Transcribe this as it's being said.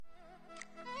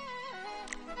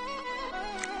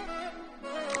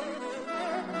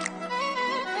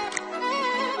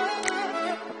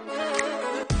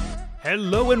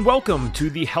Hello and welcome to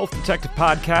the Health Detective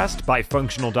Podcast by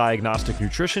Functional Diagnostic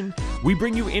Nutrition. We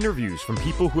bring you interviews from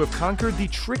people who have conquered the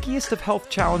trickiest of health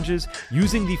challenges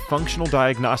using the functional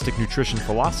diagnostic nutrition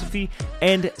philosophy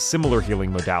and similar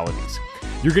healing modalities.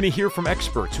 You're going to hear from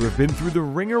experts who have been through the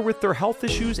ringer with their health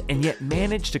issues and yet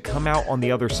managed to come out on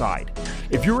the other side.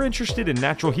 If you're interested in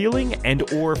natural healing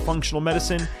and or functional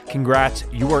medicine, congrats,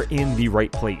 you are in the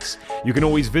right place. You can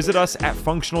always visit us at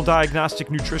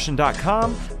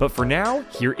functionaldiagnosticnutrition.com, but for now,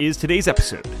 here is today's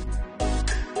episode.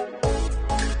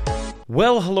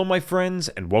 Well, hello, my friends,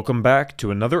 and welcome back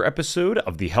to another episode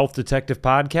of the Health Detective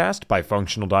Podcast by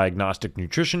Functional Diagnostic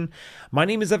Nutrition. My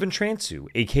name is Evan Transu,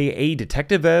 aka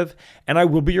Detective Ev, and I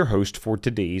will be your host for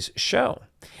today's show.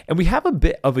 And we have a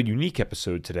bit of a unique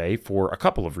episode today for a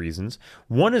couple of reasons.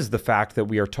 One is the fact that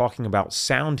we are talking about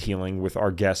sound healing with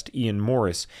our guest, Ian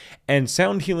Morris. And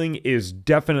sound healing is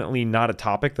definitely not a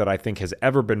topic that I think has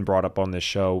ever been brought up on this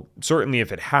show. Certainly,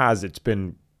 if it has, it's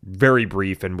been very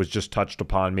brief and was just touched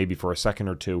upon maybe for a second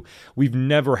or two. We've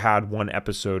never had one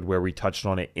episode where we touched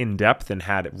on it in depth and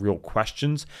had real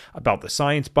questions about the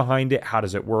science behind it. How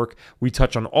does it work? We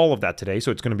touch on all of that today, so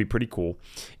it's going to be pretty cool.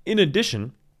 In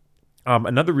addition,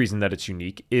 another reason that it's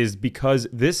unique is because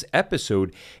this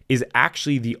episode is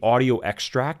actually the audio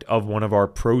extract of one of our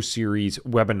Pro Series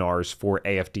webinars for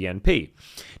AFDNP.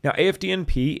 Now,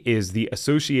 AFDNP is the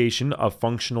Association of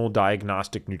Functional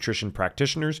Diagnostic Nutrition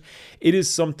Practitioners. It is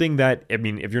something that,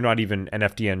 if you're not even an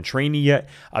FDN trainee yet,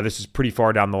 this is pretty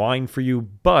far down the line for you,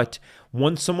 but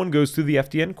once someone goes through the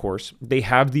FDN course, they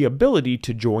have the ability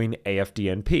to join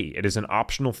AFDNP. It is an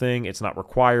optional thing. It's not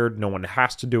required. No one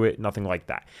has to do it, nothing like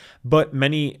that. But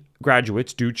many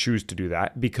graduates do choose to do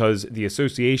that because the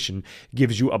association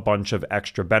gives you a bunch of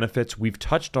extra benefits. We've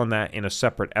touched on that in a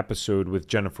separate episode with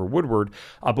Jennifer Woodward,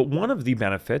 but one of the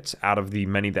benefits out of the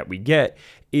many that we get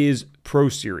is Pro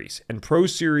Series. And Pro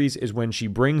Series is when she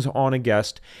brings on a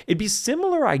guest. It'd be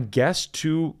similar, I guess,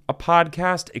 to a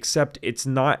podcast, except it's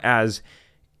not as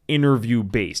interview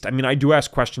based. I do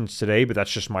ask questions today, but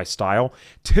that's just my style.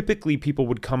 Typically, people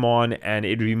would come on and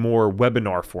it'd be more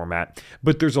webinar format,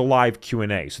 but there's a live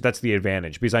Q&A. So that's the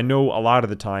advantage, because I know a lot of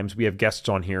the times we have guests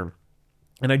on here,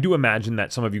 and I do imagine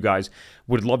that some of you guys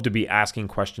would love to be asking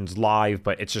questions live,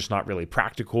 but it's just not really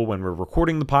practical when we're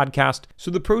recording the podcast.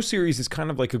 So the Pro Series is kind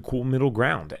of like a cool middle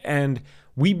ground, and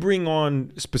we bring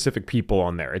on specific people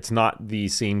on there. It's not the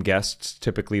same guests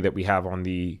typically that we have on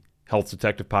the Health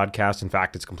Detective Podcast. In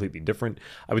fact, it's completely different.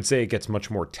 I would say it gets much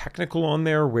more technical on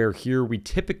there, where here we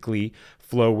typically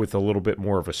flow with a little bit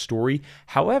more of a story.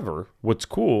 However, what's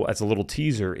cool as a little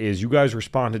teaser is you guys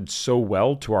responded so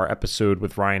well to our episode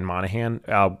with Ryan Monahan,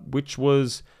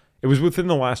 it was within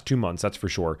the last 2 months, that's for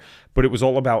sure. But it was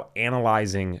all about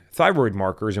analyzing thyroid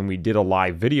markers, and we did a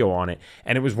live video on it.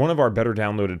 And it was one of our better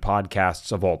downloaded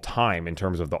podcasts of all time in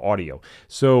terms of the audio.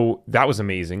 So that was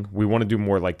amazing. We want to do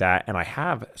more like that. And I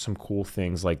have some cool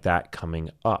things like that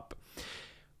coming up.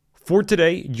 For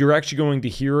today, you're actually going to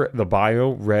hear the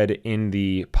bio read in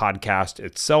the podcast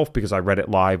itself because I read it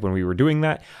live when we were doing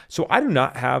that. So I do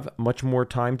not have much more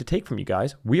time to take from you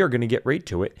guys. We are going to get right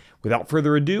to it. Without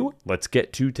further ado, let's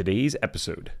get to today's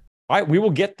episode. All right, we will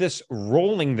get this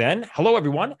rolling then. Hello,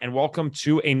 everyone, and welcome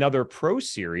to another Pro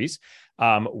Series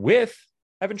with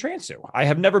Evan Transu. I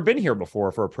have never been here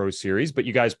before for a Pro Series, but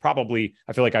you guys probably,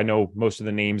 I feel like I know most of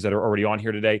the names that are already on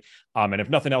here today. And if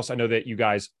nothing else, I know that you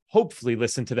guys hopefully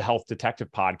listen to the Health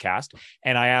Detective Podcast.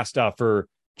 And I asked for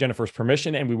Jennifer's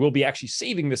permission, and we will be actually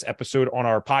saving this episode on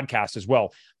our podcast as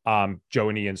well, Joe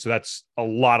and Ian. So that's a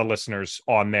lot of listeners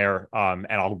on there. And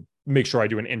I'll make sure I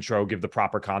do an intro, give the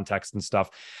proper context and stuff.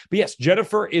 But yes,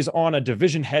 Jennifer is on a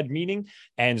division head meeting.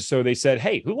 And so they said,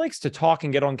 hey, who likes to talk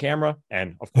and get on camera?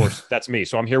 And of course, that's me.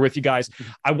 So I'm here with you guys.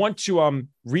 I want to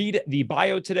read the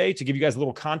bio today to give you guys a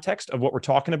little context of what we're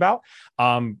talking about.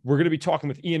 We're going to be talking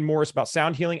with Ian Morris about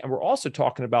sound healing. And we're also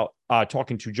talking about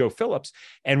talking to Joe Phillips,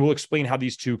 and we'll explain how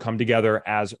these two come together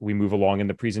as we move along in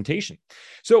the presentation.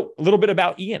 So a little bit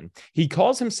about Ian. He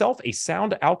calls himself a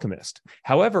sound alchemist.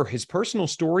 However, his personal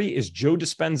story is Joe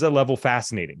Dispenza level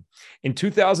fascinating. In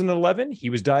 2011, he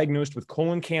was diagnosed with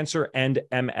colon cancer and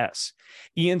MS.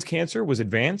 Ian's cancer was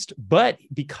advanced, but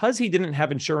because he didn't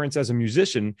have insurance as a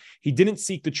musician, he didn't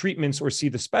seek the treatments or see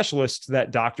the specialists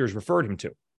that doctors referred him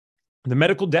to. The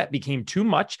medical debt became too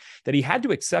much that he had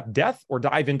to accept death or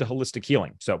dive into holistic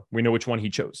healing. So we know which one he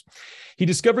chose. He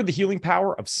discovered the healing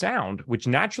power of sound, which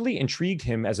naturally intrigued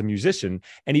him as a musician,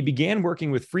 and he began working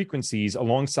with frequencies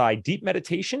alongside deep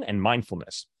meditation and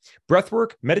mindfulness.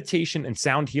 Breathwork, meditation, and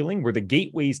sound healing were the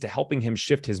gateways to helping him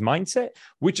shift his mindset,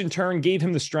 which in turn gave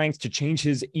him the strength to change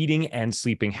his eating and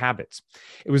sleeping habits.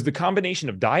 It was the combination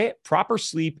of diet, proper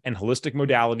sleep, and holistic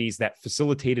modalities that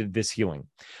facilitated this healing.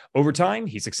 Over time,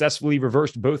 he successfully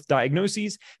reversed both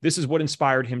diagnoses. This is what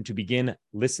inspired him to begin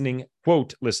listening,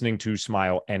 quote, listening to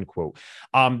Smile, end quote.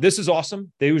 This is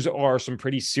awesome. Those are some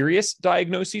pretty serious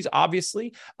diagnoses,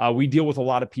 obviously. We deal with a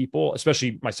lot of people,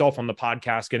 especially myself on the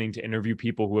podcast, getting to interview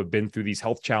people who have been through these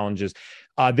health challenges.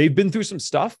 They've been through some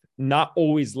stuff, not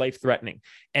always life-threatening.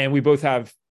 And we both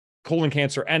have colon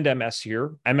cancer and MS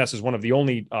here. MS is one of the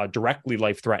only directly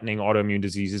life-threatening autoimmune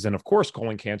diseases. And of course,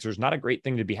 colon cancer is not a great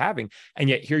thing to be having. And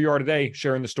yet here you are today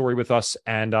sharing the story with us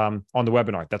and on the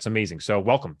webinar. That's amazing. So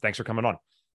welcome. Thanks for coming on.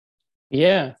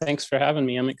 Yeah, thanks for having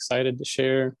me. I'm excited to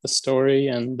share the story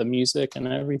and the music and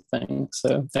everything.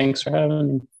 So thanks for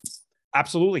having me.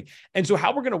 Absolutely. And so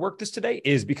how we're going to work this today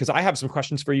is because I have some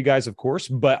questions for you guys, of course,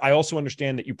 but I also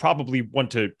understand that you probably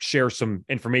want to share some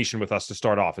information with us to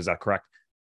start off. Is that correct?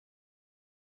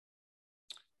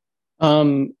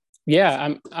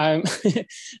 Yeah, I'm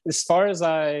as far as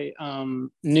I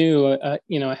knew,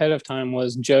 ahead of time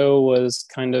was Joe was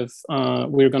kind of,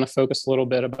 we were going to focus a little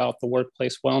bit about the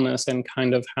workplace wellness and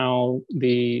kind of how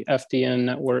the FDN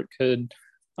network could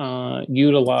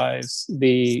utilize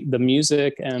the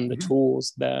music and the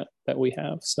tools that we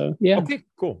have. So yeah. Okay,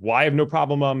 cool. Well, I have no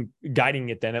problem guiding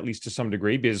it then, at least to some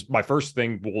degree, because my first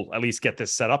thing, we'll at least get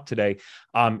this set up today,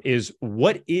 is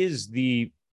what is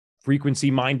the frequency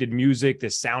minded music,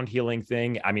 this sound healing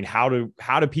thing? I mean, how do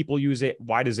people use it?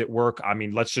 Why does it work? I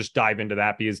mean, let's just dive into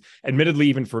that, because admittedly,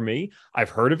 even for me, I've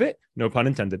heard of it, no pun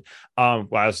intended. Well,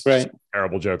 it's right. A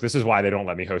terrible joke. This is why they don't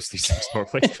let me host these things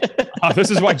normally. This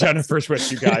is why Jennifer's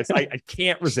with you guys. I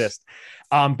can't resist.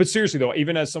 But seriously though,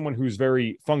 even as someone who's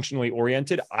very functionally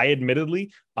oriented, I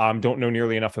admittedly don't know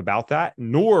nearly enough about that,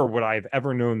 nor would I have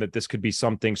ever known that this could be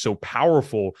something so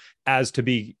powerful as to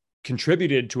be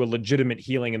contributed to a legitimate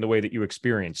healing in the way that you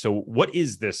experience. So what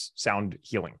is this sound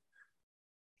healing?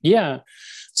 Yeah.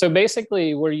 So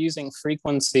basically we're using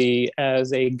frequency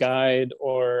as a guide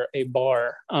or a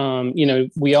bar.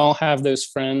 We all have those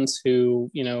friends who,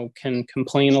 can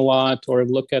complain a lot or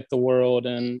look at the world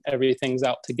and everything's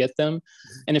out to get them.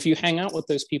 And if you hang out with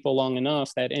those people long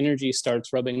enough, that energy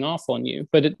starts rubbing off on you.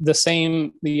 But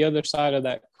the other side of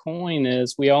that coin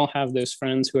is we all have those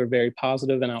friends who are very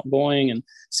positive and outgoing and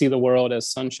see the world as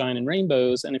sunshine and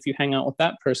rainbows. And if you hang out with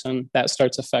that person, that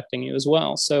starts affecting you as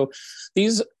well. So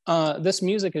this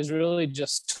music is really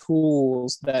just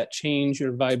tools that change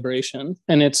your vibration,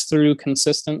 and it's through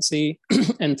consistency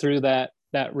and through that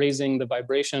raising the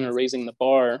vibration or raising the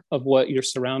bar of what you're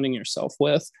surrounding yourself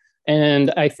with.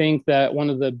 And I think that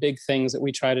one of the big things that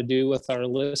we try to do with our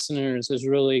listeners is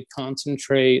really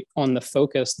concentrate on the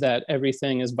focus that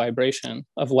everything is vibration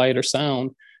of light or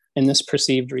sound in this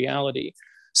perceived reality.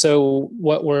 So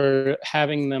what we're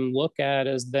having them look at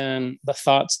is then the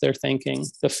thoughts they're thinking,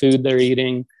 the food they're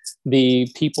eating, the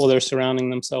people they're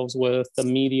surrounding themselves with, the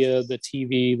media, the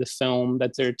TV, the film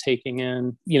that they're taking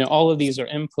in. All of these are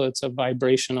inputs of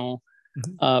vibrational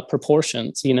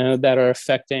proportions, that are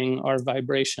affecting our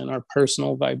vibration, our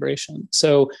personal vibration.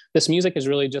 So this music is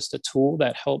really just a tool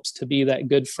that helps to be that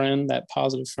good friend, that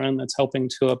positive friend that's helping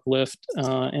to uplift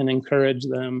and encourage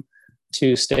them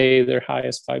to stay their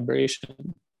highest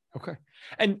vibration. Okay.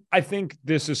 And I think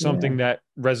this is something that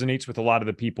resonates with a lot of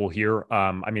the people here.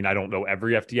 I mean, I don't know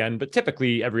every FDN, but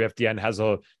typically every FDN has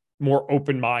a more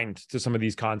open mind to some of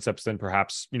these concepts than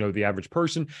perhaps, the average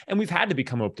person. And we've had to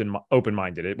become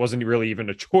open-minded. It wasn't really even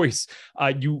a choice.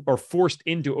 You are forced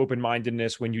into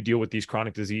open-mindedness when you deal with these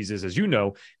chronic diseases, as you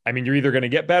know. I mean, you're either going to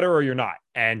get better or you're not.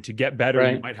 And to get better,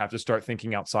 you might have to start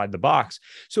thinking outside the box.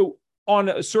 So on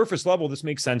a surface level, this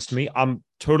makes sense to me. I'm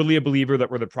totally a believer that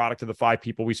we're the product of the 5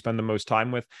 people we spend the most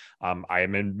time with. I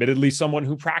am admittedly someone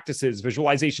who practices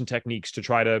visualization techniques to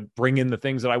try to bring in the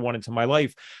things that I want into my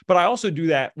life. But I also do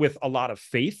that with a lot of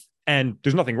faith. And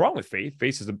there's nothing wrong with faith.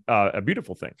 Faith is a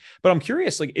beautiful thing. But I'm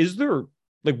curious,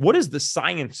 what is the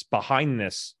science behind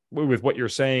this with what you're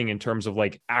saying in terms of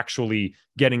actually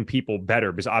getting people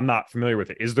better? Because I'm not familiar with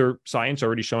it. Is there science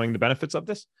already showing the benefits of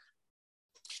this?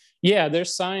 Yeah,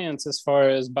 there's science as far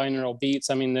as binaural beats.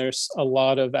 I mean, there's a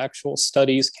lot of actual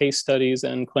studies, case studies,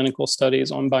 and clinical studies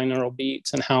on binaural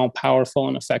beats and how powerful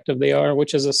and effective they are,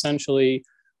 which is essentially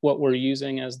what we're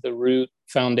using as the root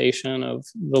foundation of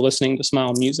the Listening to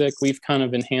Smile music. We've kind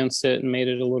of enhanced it and made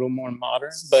it a little more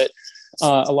modern, but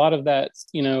a lot of that,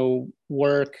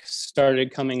 work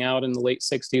started coming out in the late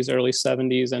 60s, early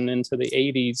 70s, and into the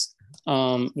 80s,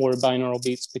 where binaural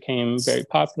beats became very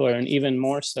popular, and even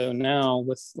more so now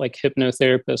with like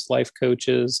hypnotherapists, life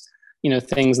coaches,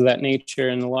 things of that nature,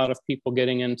 and a lot of people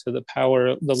getting into the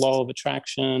law of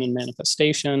attraction and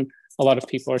manifestation. A lot of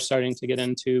people are starting to get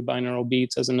into binaural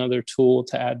beats as another tool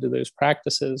to add to those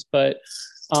practices. But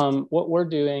what we're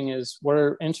doing is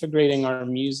we're integrating our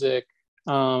music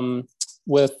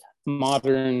with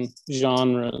modern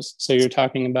genres. So you're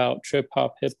talking about trip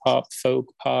hop, hip hop,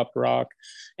 folk, pop, rock,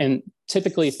 and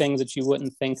typically things that you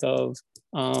wouldn't think of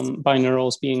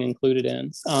binaurals being included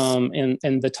in,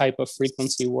 and the type of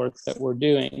frequency work that we're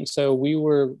doing. So we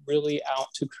were really out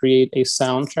to create a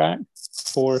soundtrack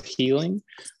for healing.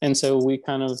 And so we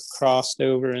kind of crossed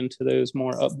over into those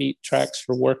more upbeat tracks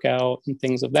for workout and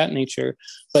things of that nature.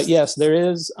 But yes,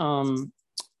 there is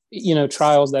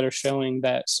trials that are showing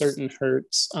that certain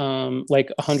hertz,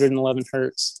 like 111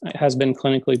 hertz, has been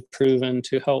clinically proven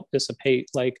to help dissipate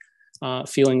like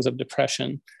feelings of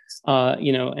depression,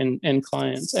 in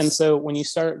clients. And so when you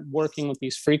start working with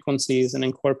these frequencies and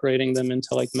incorporating them into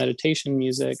like meditation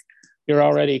music, you're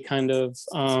already kind of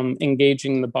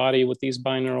engaging the body with these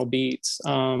binaural beats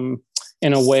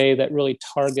in a way that really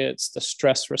targets the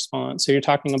stress response. So you're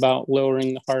talking about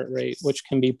lowering the heart rate, which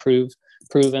can be proven,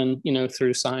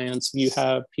 through science. You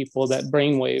have people that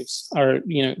brainwaves are,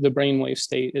 the brainwave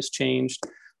state is changed,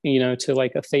 to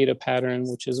like a theta pattern,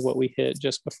 which is what we hit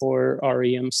just before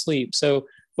REM sleep. So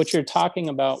what you're talking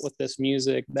about with this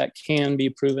music that can be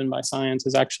proven by science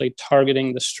is actually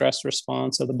targeting the stress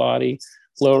response of the body,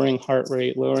 lowering heart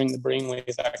rate, lowering the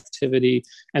brainwave activity.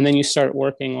 And then you start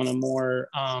working on a more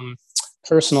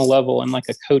personal level and like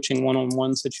a coaching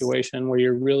one-on-one situation where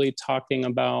you're really talking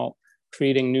about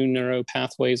creating new neural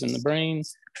pathways in the brain,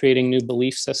 creating new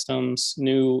belief systems,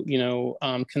 new,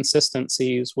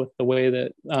 consistencies with the way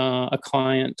that a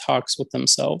client talks with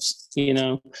themselves,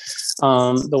 the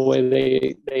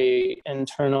way they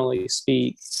internally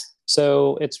speak.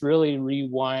 So it's really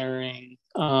rewiring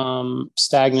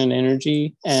stagnant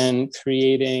energy and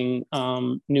creating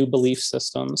new belief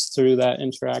systems through that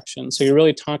interaction. So you're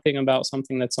really talking about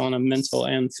something that's on a mental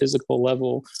and physical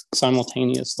level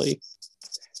simultaneously.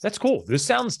 That's cool. This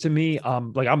sounds to me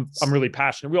like I'm really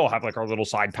passionate. We all have like our little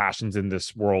side passions in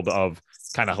this world of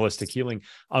kind of holistic healing.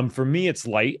 For me, it's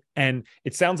light, and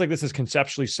it sounds like this is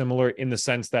conceptually similar in the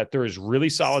sense that there is really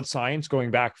solid science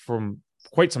going back from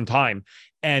quite some time,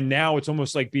 and now it's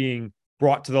almost like being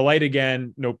brought to the light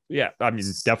again. No, yeah, I mean,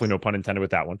 definitely no pun intended with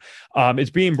that one.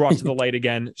 It's being brought to the light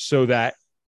again so that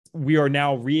we are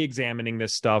now re-examining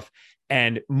this stuff,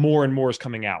 and more is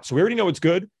coming out. So we already know it's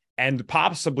good. And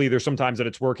possibly there's sometimes that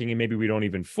it's working and maybe we don't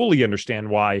even fully understand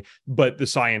why, but the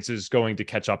science is going to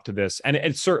catch up to this. And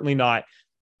it's certainly not,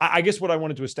 I guess what I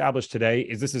wanted to establish today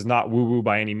is this is not woo-woo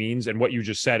by any means. And what you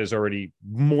just said is already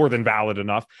more than valid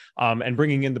enough. And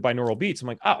bringing in the binaural beats, I'm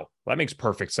like, oh, that makes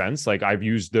perfect sense. Like I've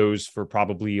used those for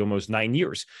probably almost 9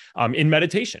 years in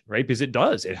meditation, right? Because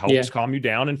it helps calm you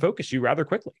down and focus you rather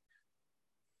quickly.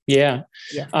 Yeah.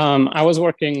 I was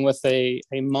working with a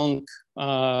monk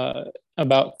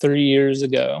about 3 years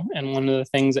ago. And one of the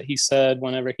things that he said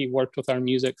whenever he worked with our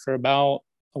music for about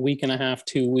a week and a half,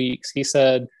 2 weeks, he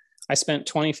said, I spent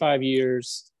 25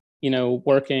 years,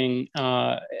 working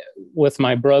with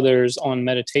my brothers on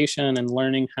meditation and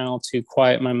learning how to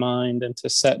quiet my mind and to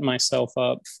set myself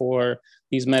up for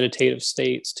these meditative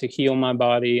states to heal my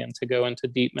body and to go into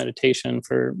deep meditation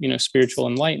for, spiritual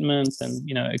enlightenment and,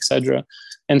 et cetera.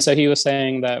 And so he was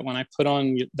saying that when I put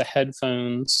on the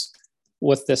headphones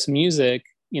with this music,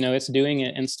 it's doing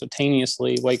it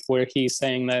instantaneously, like where he's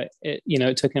saying that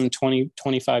it took him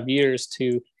 25 years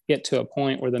to get to a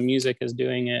point where the music is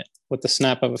doing it with the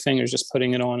snap of a finger, just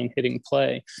putting it on and hitting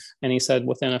play. And he said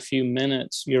within a few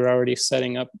minutes, you're already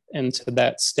setting up into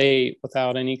that state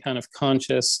without any kind of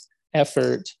conscious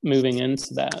effort moving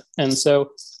into that. And so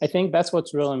I think that's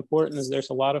what's real important is there's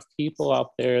a lot of people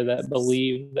out there that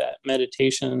believe that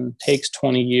meditation takes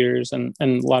 20 years and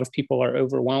a lot of people are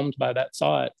overwhelmed by that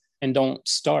thought and don't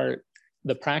start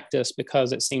the practice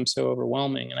because it seems so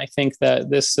overwhelming. And I think that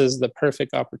this is the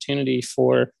perfect opportunity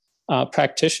for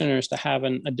practitioners to have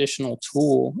an additional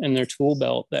tool in their tool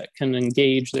belt that can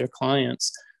engage their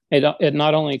clients. It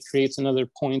not only creates another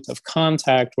point of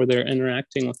contact where they're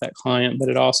interacting with that client, but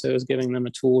it also is giving them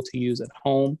a tool to use at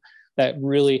home that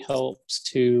really helps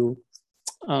to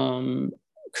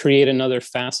create another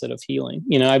facet of healing.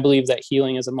 I believe that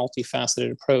healing is a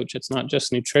multifaceted approach. It's not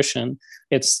just nutrition.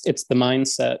 It's the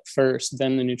mindset first,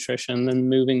 then the nutrition, then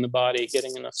moving the body,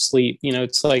 getting enough sleep.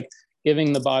 It's like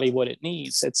giving the body what it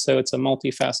needs. It's a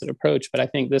multifaceted approach, but I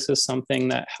think this is something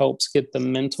that helps get the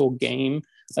mental game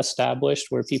established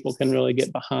where people can really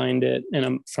get behind it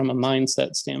from a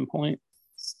mindset standpoint.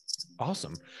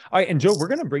 Awesome. All right. And Joe, we're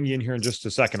going to bring you in here in just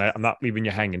a second. I'm not leaving you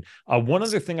hanging. One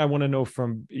other thing I want to know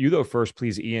from you though, first,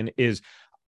 please, Ian, is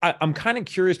I'm kind of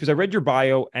curious because I read your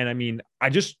bio and I mean,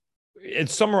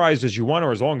 it's summarized as you want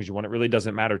or as long as you want. It really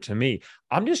doesn't matter to me.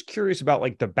 I'm just curious about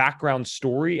like the background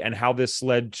story and how this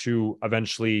led to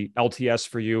eventually LTS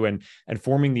for you and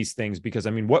forming these things. Because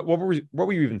I mean, what were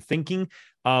you even thinking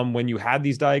when you had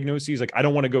these diagnoses? Like, I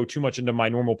don't want to go too much into my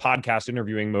normal podcast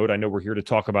interviewing mode. I know we're here to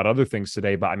talk about other things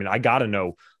today, but I mean, I got to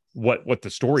know what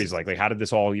the story is like. Like, how did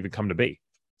this all even come to be?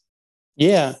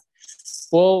 Yeah.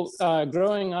 Well,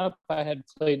 growing up, I had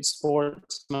played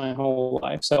sports my whole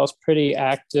life. So I was pretty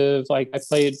active. Like I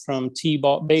played from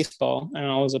T-ball, baseball, and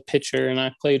I was a pitcher, and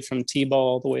I played from T-ball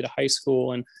all the way to high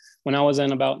school. And when I was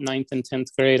in about 9th and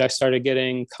 10th grade, I started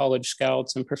getting college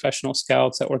scouts and professional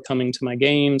scouts that were coming to my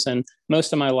games. And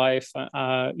most of my life,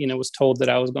 was told that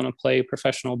I was going to play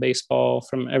professional baseball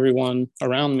from everyone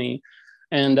around me.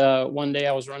 And one day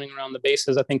I was running around the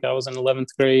bases. I think I was in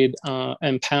 11th grade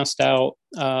and passed out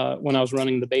when I was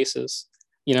running the bases.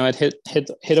 I'd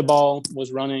hit a ball,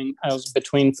 was running. I was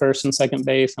between first and second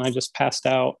base, and I just passed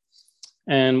out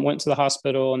and went to the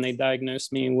hospital. And they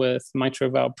diagnosed me with mitral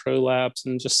valve prolapse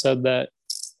and just said that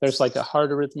there's like a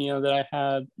heart arrhythmia that I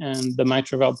had, and the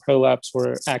mitral valve prolapse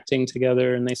were acting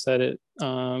together. And they said it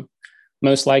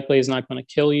most likely is not going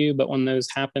to kill you, but when those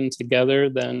happen together,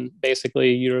 then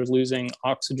basically you're losing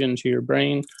oxygen to your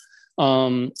brain.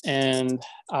 And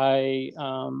I,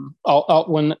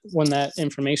 when that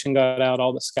information got out,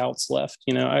 all the scouts left.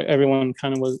 Everyone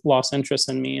kind of lost interest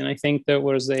in me, and I think there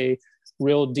was a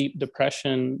real deep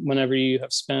depression whenever you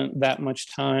have spent that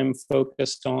much time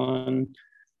focused on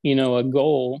a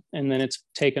goal, and then it's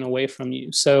taken away from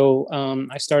you. So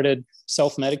I started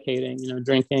self-medicating,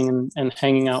 drinking and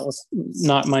hanging out with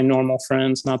not my normal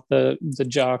friends, not the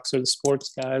jocks or the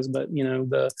sports guys, but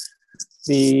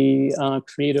the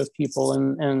creative people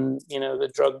and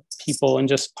the drug people and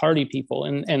just party people,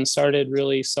 and started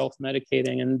really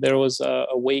self-medicating. And there was a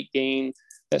weight gain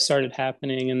that started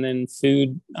happening, and then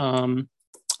food.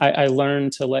 I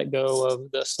learned to let go of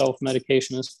the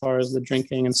self-medication as far as the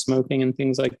drinking and smoking and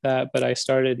things like that. But I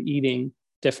started eating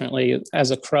differently as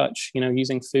a crutch,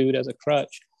 using food as a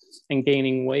crutch and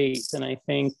gaining weight. And I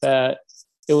think that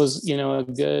it was, a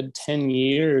good 10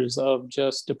 years of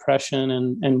just depression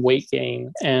and weight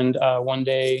gain. And one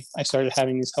day I started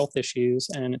having these health issues,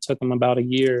 and it took them about a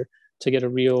year to get a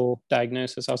real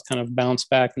diagnosis. I was kind of bounced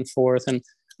back and forth, and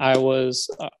I was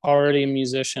already a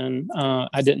musician.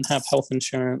 I didn't have health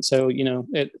insurance. So,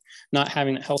 not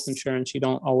having that health insurance, you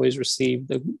don't always receive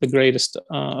the greatest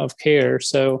of care.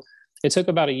 So it took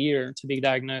about a year to be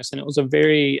diagnosed. And it was a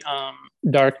very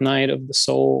dark night of the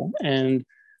soul. And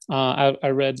I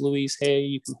read Louise Hay,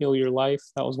 You Can Heal Your Life.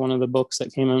 That was one of the books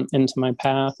that came into my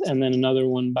path. And then another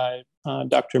one by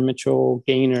Dr. Mitchell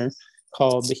Gaynor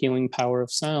called The Healing Power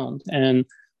of Sound. And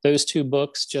those two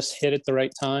books just hit at the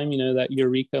right time, that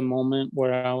eureka moment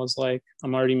where I was like,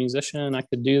 I'm already a musician, I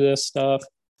could do this stuff.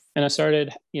 And I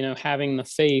started, having the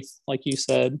faith, like you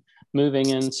said, moving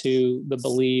into the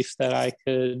belief that I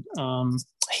could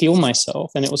heal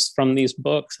myself. And it was from these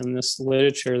books and this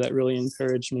literature that really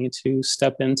encouraged me to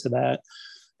step into that.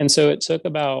 And so it took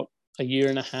about a year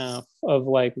and a half of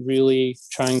like really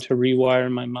trying to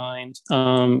rewire my mind,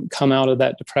 come out of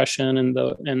that depression and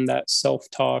that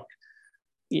self-talk,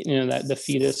 that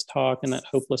defeatist talk and that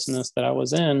hopelessness that I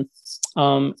was in.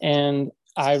 And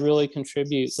I really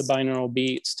contribute the binaural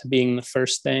beats to being the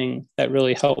first thing that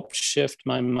really helped shift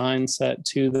my mindset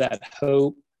to that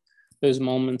hope, those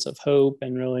moments of hope,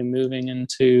 and really moving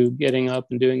into getting up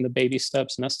and doing the baby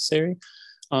steps necessary.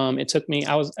 It took me,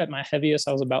 I was at my heaviest,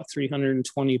 I was about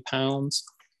 320 pounds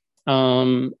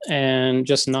and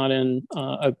just not in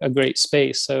a great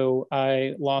space. So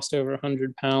I lost over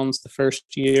 100 pounds the first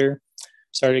year.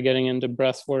 Started getting into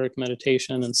breath work,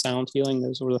 meditation, and sound healing.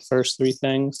 Those were the first three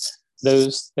things.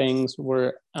 Those things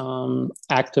were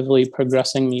actively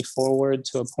progressing me forward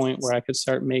to a point where I could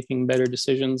start making better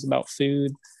decisions about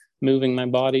food, moving my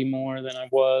body more than I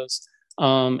was,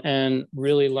 and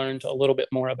really learned a little bit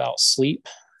more about sleep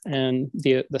and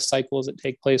the cycles that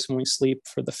take place when we sleep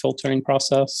for the filtering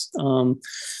process.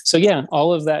 So yeah,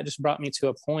 all of that just brought me to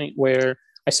a point where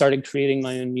I started creating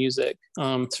my own music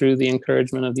through the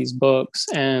encouragement of these books.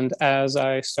 And as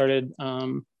I started,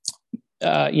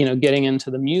 getting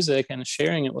into the music and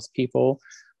sharing it with people,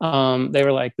 they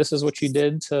were like, "This is what you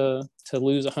did to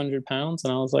lose 100 pounds,"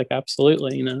 and I was like,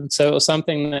 "Absolutely," So it was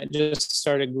something that just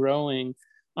started growing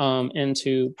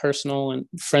into personal and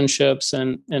friendships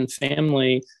and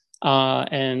family.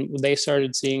 And they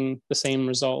started seeing the same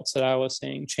results that I was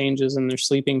seeing, changes in their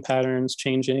sleeping patterns,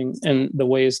 changing in the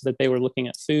ways that they were looking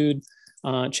at food,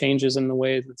 changes in the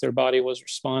way that their body was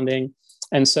responding.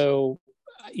 And so,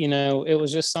 it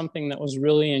was just something that was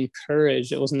really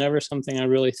encouraged. It was never something I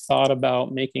really thought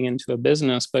about making into a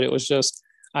business, but it was just,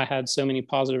 I had so many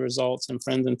positive results, and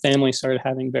friends and family started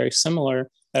having very similar,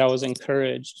 that I was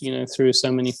encouraged, through so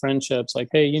many friendships, like,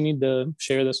 "Hey, you need to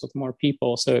share this with more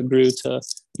people." So it grew to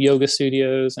yoga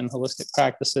studios and holistic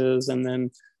practices. And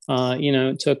then,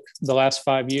 it took the last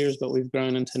 5 years, but we've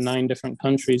grown into 9 different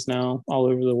countries now, all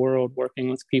over the world, working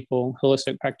with people,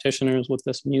 holistic practitioners, with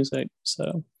this music.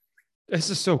 So this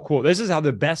is so cool. This is how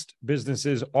the best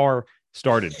businesses are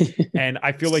started. And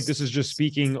I feel like this is just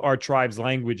speaking our tribe's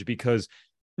language, because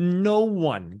no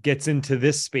one gets into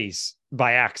this space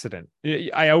by accident.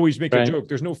 I always make a joke.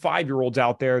 There's no 5-year-olds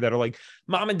out there that are like,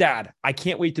 "Mom and Dad, I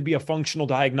can't wait to be a functional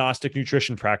diagnostic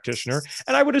nutrition practitioner."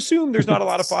 And I would assume there's not a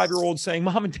lot of 5-year-olds saying,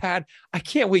 "Mom and Dad, I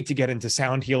can't wait to get into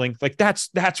sound healing. Like that's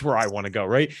where I want to go."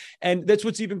 Right. And that's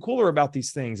what's even cooler about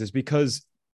these things, is because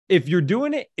if you're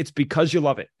doing it, it's because you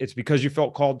love it. It's because you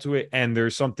felt called to it, and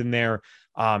there's something there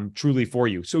truly for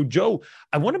you. So Joe,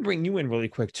 I want to bring you in really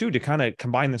quick too, to kind of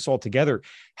combine this all together.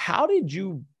 How did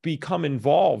you become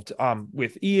involved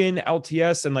with Ian,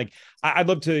 LTS? And like, I'd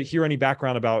love to hear any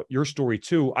background about your story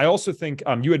too. I also think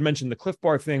you had mentioned the Cliff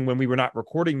Bar thing when we were not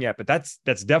recording yet, but that's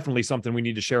definitely something we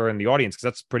need to share in the audience, because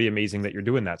that's pretty amazing that you're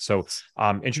doing that. So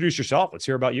introduce yourself. Let's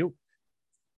hear about you.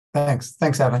 Thanks,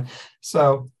 Evan.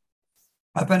 So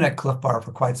I've been at Cliff Bar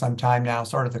for quite some time now,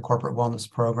 started the corporate wellness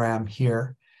program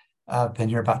here. I've been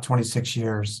here about 26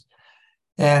 years.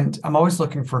 And I'm always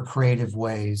looking for creative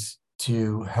ways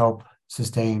to help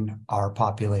sustain our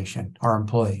population, our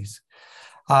employees.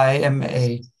 I am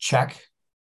a CHEK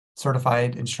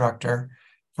certified instructor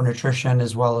for nutrition,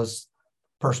 as well as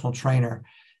personal trainer,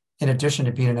 in addition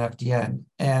to being an FDN.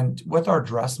 And with our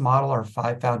DRESS model, our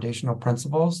 5 foundational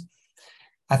principles,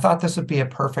 I thought this would be a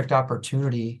perfect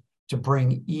opportunity to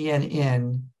bring Ian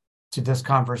in to this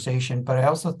conversation. But I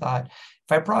also thought,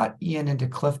 if I brought Ian into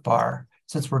Cliff Bar,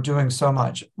 since we're doing so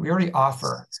much, we already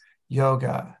offer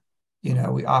yoga,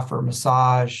 we offer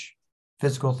massage,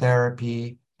 physical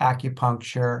therapy,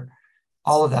 acupuncture,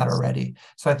 all of that already.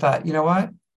 So I thought, you know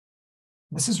what?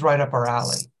 This is right up our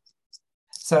alley.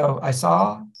 So I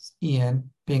saw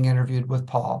Ian being interviewed with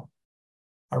Paul.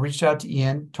 I reached out to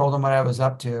Ian, told him what I was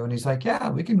up to, and he's like, "Yeah,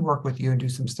 we can work with you and do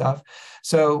some stuff."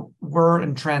 So we're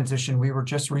in transition. We were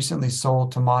just recently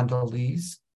sold to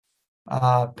Mondelez,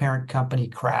 parent company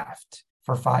Kraft,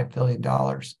 for $5 billion.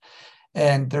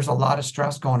 And there's a lot of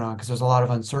stress going on because there's a lot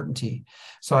of uncertainty.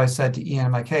 So I said to Ian,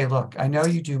 I'm like, "Hey, look, I know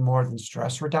you do more than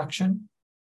stress reduction,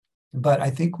 but I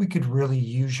think we could really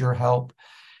use your help."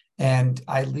 And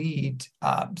I lead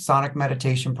sonic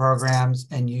meditation programs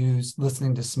and use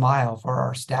listening to Smile for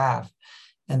our staff.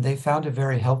 And they found it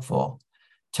very helpful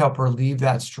to help relieve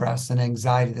that stress and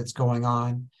anxiety that's going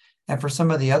on. And for some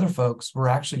of the other folks, we're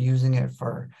actually using it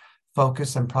for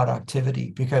focus and productivity,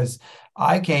 because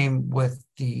I came with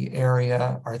the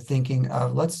area or thinking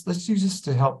of let's use this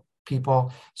to help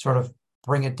people sort of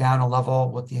bring it down a level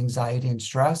with the anxiety and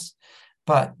stress.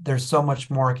 But there's so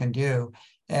much more it can do.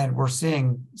 And we're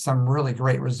seeing some really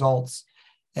great results.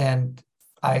 And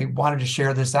I wanted to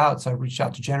share this out. So I reached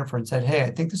out to Jennifer and said, "Hey,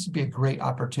 I think this would be a great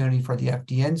opportunity for the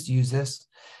FDNs to use this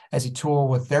as a tool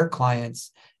with their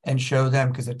clients and show them,"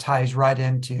 because it ties right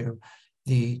into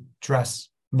the DRESS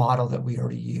model that we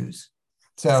already use.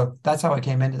 So that's how I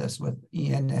came into this with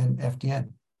Ian and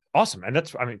FDN. Awesome. And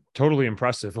that's, totally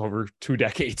impressive over 2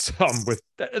 decades.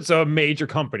 It's a major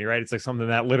company, right? It's like something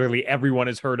that literally everyone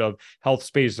has heard of, health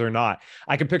space or not.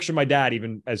 I can picture my dad,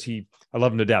 even as I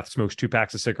love him to death, smokes 2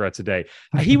 packs of cigarettes a day.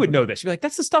 He would know this. He'd be like,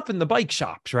 "That's the stuff in the bike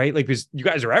shops, right?" Like, because you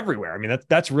guys are everywhere.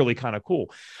 That's really kind of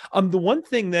cool. The one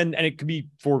thing then, and it could be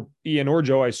for Ian or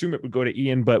Joe, I assume it would go to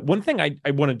Ian, but one thing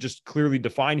I want to just clearly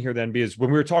define here then, because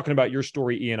when we were talking about your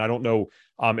story, Ian, I don't know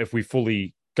if we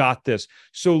fully got this.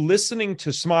 So listening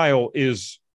to Smile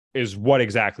is what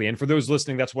exactly? And for those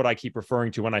listening, that's what I keep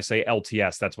referring to when I say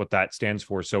LTS. That's what that stands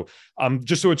for. So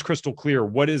just so it's crystal clear,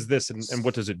 what is this and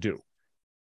what does it do?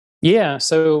 Yeah,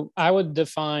 so I would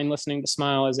define Listening to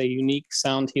Smile as a unique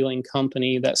sound healing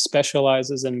company that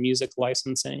specializes in music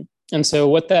licensing. And so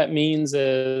what that means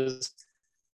is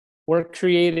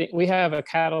we have a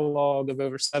catalog of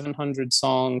over 700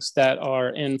 songs that are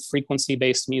in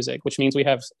frequency-based music, which means we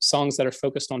have songs that are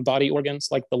focused on body organs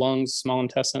like the lungs, small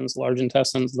intestines, large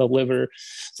intestines, the liver,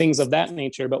 things of that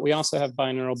nature. But we also have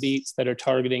binaural beats that are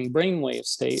targeting brainwave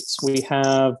states. We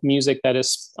have music that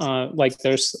is like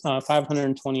there's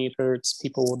 528 hertz,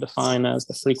 people will define as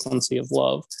the frequency of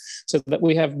love. So that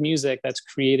we have music that's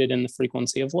created in the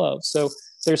frequency of love. So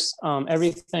there's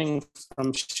everything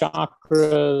from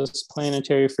chakras,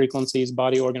 planetary frequencies,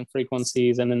 body organ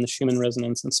frequencies, and then the Schumann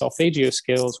resonance and solfeggio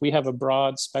scales. We have a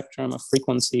broad spectrum of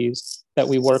frequencies that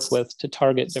we work with to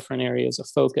target different areas of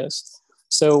focus.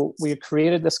 So we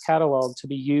created this catalog to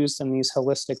be used in these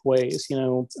holistic ways,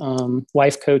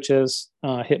 life coaches,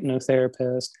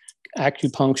 hypnotherapists,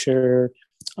 acupuncture,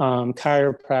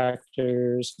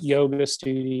 chiropractors, yoga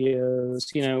studios,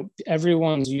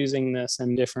 everyone's using this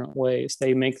in different ways.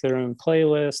 They make their own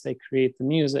playlists, they create the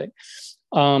music.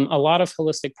 A lot of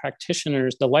holistic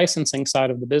practitioners, the licensing side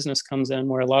of the business comes in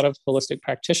where a lot of holistic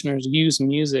practitioners use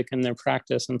music in their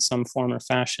practice in some form or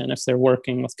fashion. If they're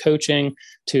working with coaching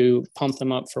to pump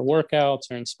them up for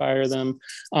workouts or inspire them,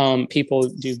 people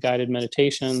do guided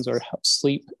meditations or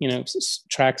sleep,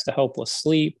 tracks to help with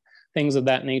sleep, things of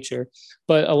that nature.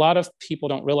 But a lot of people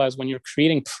don't realize when you're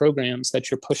creating programs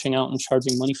that you're pushing out and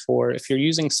charging money for, if you're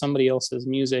using somebody else's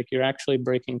music, you're actually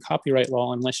breaking copyright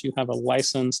law unless you have a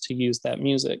license to use that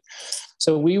music.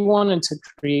 So we wanted to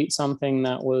create something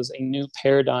that was a new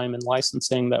paradigm in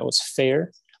licensing that was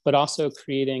fair, but also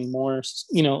creating more,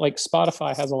 like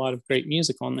Spotify has a lot of great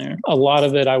music on there. A lot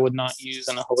of it I would not use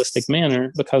in a holistic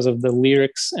manner because of the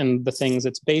lyrics and the things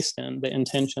it's based in, the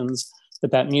intentions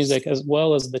that music, as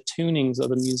well as the tunings of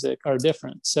the music, are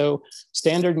different. So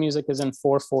standard music is in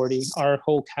 440. Our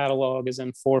whole catalog is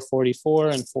in 444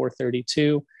 and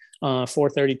 432.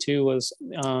 432 was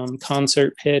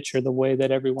concert pitch, or the way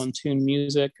that everyone tuned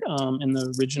music in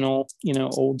the original,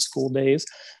 old school days.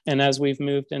 And as we've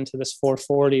moved into this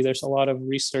 440, there's a lot of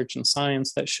research and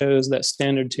science that shows that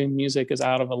standard tuned music is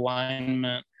out of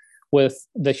alignment with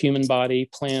the human body,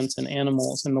 plants, and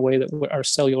animals, and the way that our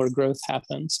cellular growth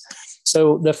happens.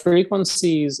 So the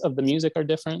frequencies of the music are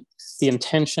different. The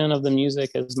intention of the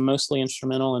music is mostly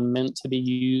instrumental and meant to be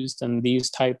used in these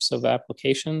types of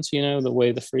applications, the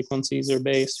way the frequencies are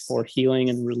based for healing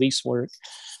and release work.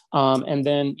 And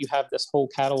then you have this whole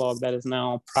catalog that is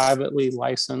now privately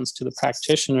licensed to the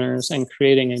practitioners and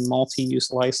creating a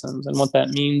multi-use license. And what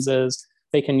that means is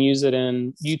they can use it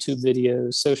in YouTube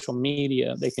videos, social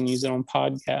media, they can use it on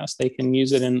podcasts, they can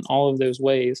use it in all of those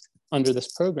ways under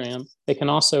this program. They can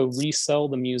also resell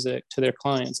the music to their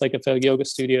clients. Like if a yoga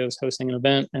studio is hosting an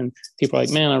event and people are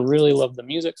like, man, I really love the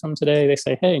music from today. They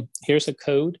say, hey, here's a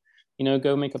code,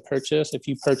 go make a purchase. If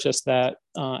you purchase that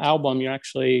album, you're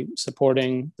actually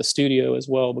supporting the studio as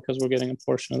well, because we're getting a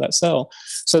portion of that sale.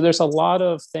 So there's a lot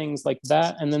of things like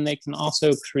that. And then they can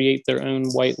also create their own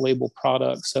white label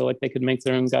products. So like they could make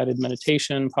their own guided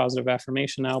meditation, positive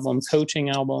affirmation album,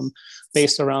 coaching album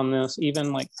based around this,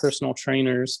 even like personal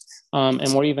trainers.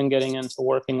 And we're even getting into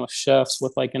working with chefs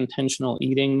with like intentional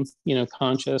eating,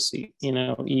 conscious,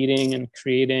 eating, and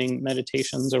creating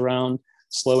meditations around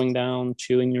slowing down,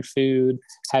 chewing your food,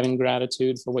 having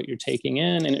gratitude for what you're taking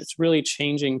in. And it's really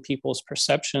changing people's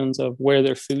perceptions of where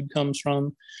their food comes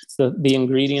from, the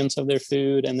ingredients of their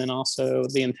food, and then also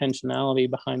the intentionality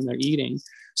behind their eating.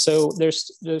 So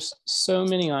there's so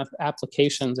many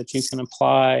applications that you can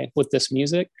apply with this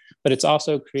music, but it's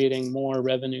also creating more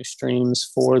revenue streams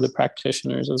for the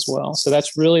practitioners as well. So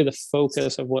that's really the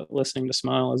focus of what Listening to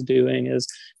Smile is doing, is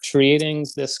creating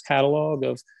this catalog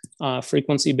of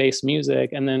frequency-based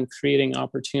music, and then creating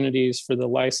opportunities for the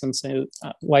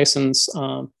license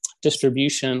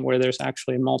distribution where there's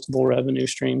actually multiple revenue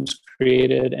streams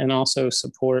created, and also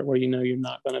support where you're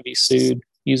not going to be sued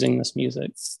using this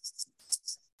music.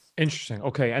 Interesting.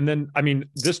 Okay. And then,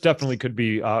 this definitely could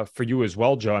be for you as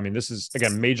well, Joe. This is,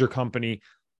 again, major company,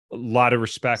 a lot of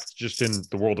respect just in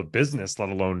the world of business, let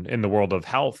alone in the world of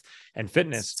health and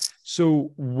fitness.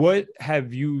 So what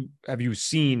have you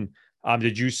seen?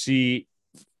 Did you see,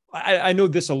 I know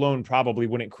this alone probably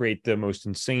wouldn't create the most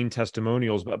insane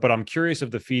testimonials, but I'm curious of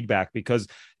the feedback, because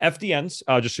FDNs,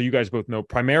 just so you guys both know,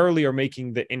 primarily are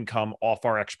making the income off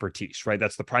our expertise, right?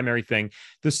 That's the primary thing.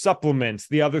 The supplements,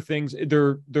 the other things,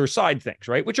 they're side things,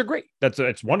 right? Which are great.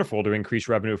 It's wonderful to increase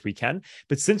revenue if we can.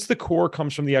 But since the core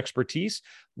comes from the expertise,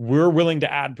 we're willing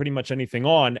to add pretty much anything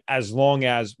on, as long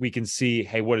as we can see,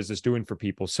 hey, what is this doing for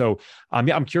people? So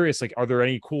I'm curious, like, are there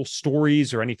any cool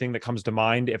stories or anything that comes to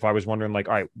mind if I was wondering, like,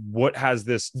 all right, what has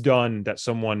this done that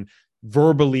someone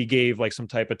verbally gave like some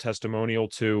type of testimonial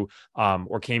to,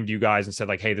 or came to you guys and said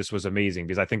like, hey, this was amazing?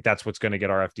 Because I think that's what's going to get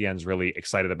our FDNs really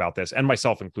excited about this, and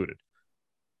myself included.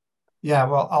 Yeah,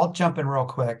 well, I'll jump in real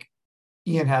quick.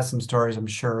 Ian has some stories, I'm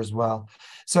sure, as well.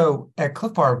 So at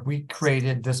Clif Bar, we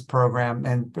created this program,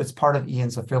 and it's part of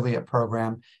Ian's affiliate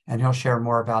program, and he'll share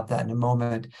more about that in a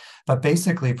moment. But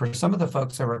basically, for some of the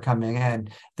folks that were coming in,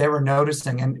 they were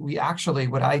noticing, and we actually,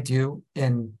 what I do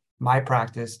in my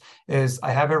practice is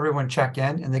I have everyone check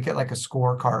in, and they get like a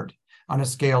scorecard on a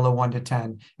scale of 1 to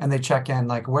 10, and they check in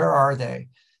like, where are they?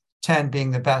 10 being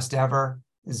the best ever,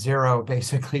 0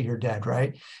 basically you're dead,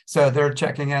 right? So they're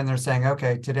checking in, they're saying,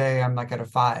 okay, today I'm like at a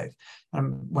 5.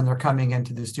 When they're coming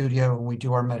into the studio and we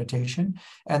do our meditation,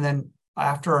 and then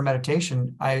after our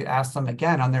meditation, I ask them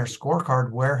again on their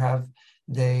scorecard, where have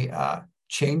they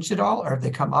changed it all, or have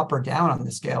they come up or down on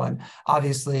the scale? And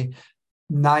obviously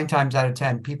 9 times out of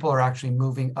 10 people are actually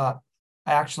moving up.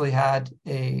 I actually had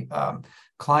a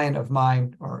client of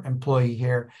mine or employee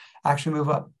here actually move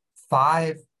up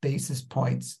 5 basis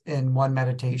points in one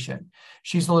meditation.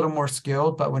 She's a little more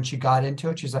skilled, but when she got into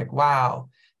it, she's like, wow,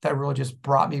 that really just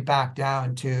brought me back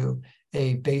down to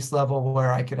a base level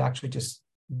where I could actually just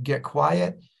get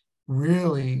quiet,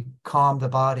 really calm the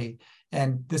body.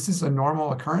 And this is a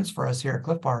normal occurrence for us here at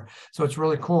Clif Bar. So it's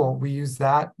really cool. We use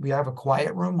that. We have a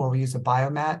quiet room where we use a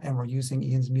biomat, and we're using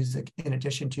Ian's music in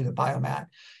addition to the biomat.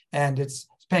 And it's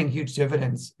paying huge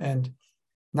dividends. And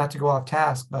not to go off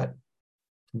task, but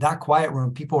that quiet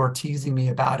room, people were teasing me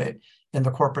about it in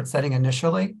the corporate setting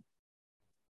initially.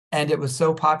 And it was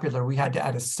so popular, we had to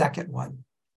add a second one.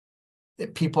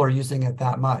 People are using it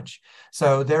that much.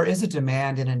 So there is a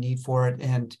demand and a need for it,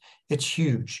 and it's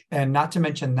huge. And not to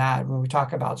mention that when we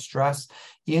talk about stress,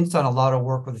 Ian's done a lot of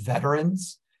work with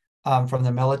veterans from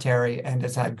the military, and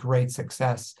has had great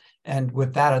success. And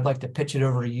with that, I'd like to pitch it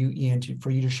over to you, Ian, for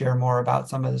you to share more about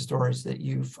some of the stories that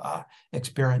you've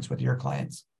experienced with your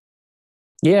clients.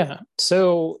 Yeah.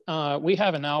 So we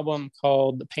have an album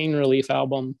called the Pain Relief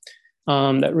Album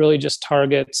that really just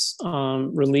targets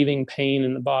relieving pain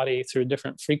in the body through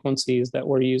different frequencies that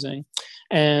we're using.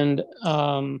 And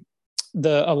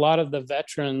a lot of the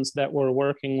veterans that we're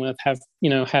working with have,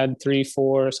 had 3,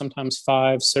 4, sometimes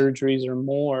 5 surgeries or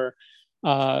more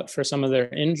for some of their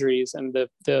injuries. And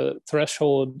the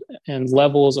threshold and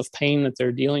levels of pain that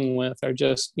they're dealing with are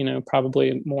just,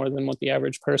 probably more than what the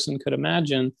average person could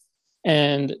imagine.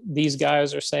 And these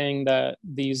guys are saying that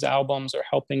these albums are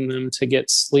helping them to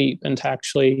get sleep and to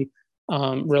actually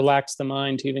relax the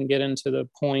mind, to even get into the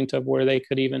point of where they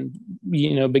could even,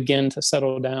 begin to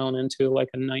settle down into like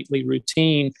a nightly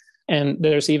routine. And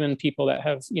there's even people that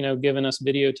have, given us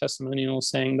video testimonials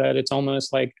saying that it's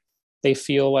almost like they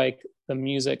feel like the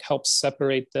music helps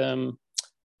separate them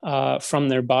from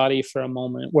their body for a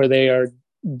moment, where they are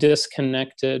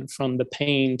disconnected from the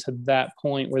pain to that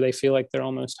point where they feel like they're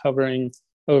almost hovering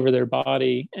over their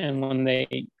body. And when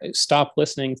they stop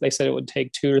listening, they said it would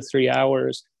take 2 or 3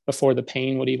 hours before the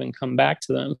pain would even come back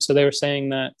to them. So they were saying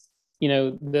that,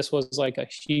 this was like a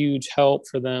huge help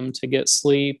for them to get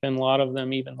sleep. And a lot of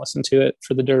them even listen to it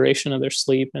for the duration of their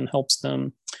sleep and helps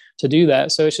them to do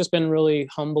that. So it's just been really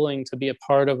humbling to be a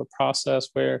part of a process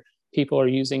where people are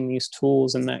using these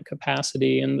tools in that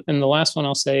capacity. And the last one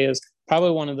I'll say is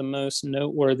probably one of the most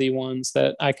noteworthy ones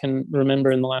that I can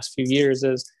remember in the last few years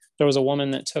is there was a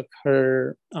woman that took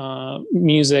her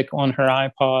music on her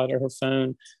iPod or her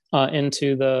phone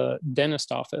into the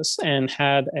dentist office and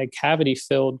had a cavity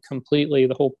filled completely,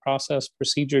 the whole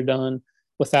procedure done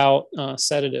without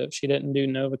sedative. She didn't do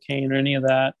Novocaine or any of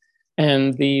that.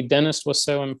 And the dentist was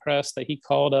so impressed that he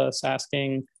called us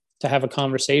asking to have a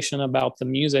conversation about the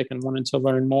music and wanted to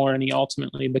learn more. And he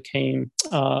ultimately became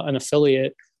an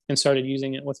affiliate and started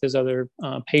using it with his other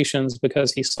patients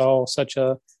because he saw such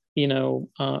a,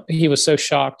 he was so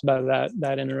shocked by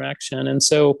that interaction. And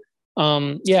so,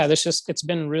 it's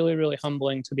been really, really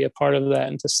humbling to be a part of that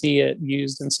and to see it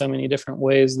used in so many different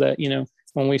ways that,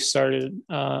 when we started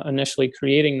initially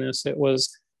creating this, it was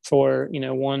for,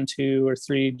 1, 2, or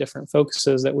 3 different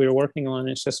focuses that we were working on.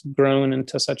 It's just grown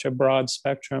into such a broad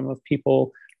spectrum of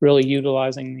people really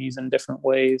utilizing these in different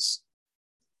ways.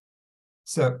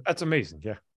 So that's amazing.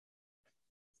 Yeah.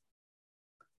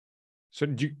 So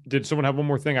did someone have one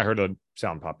more thing? I heard a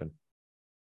sound pop in.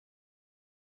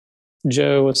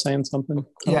 Joe was saying something.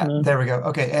 Yeah, there we go.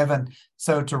 Okay, Evan.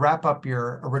 So to wrap up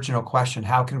your original question,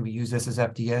 how can we use this as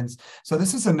FDNs? So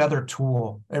this is another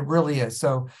tool. It really is.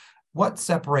 So what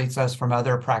separates us from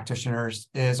other practitioners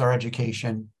is our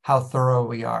education, how thorough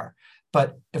we are.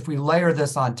 But if we layer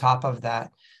this on top of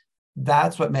that,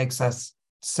 that's what makes us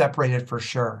separated for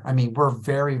sure. I mean, we're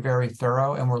very, very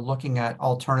thorough, and we're looking at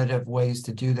alternative ways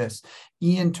to do this.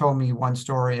 Ian told me one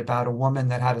story about a woman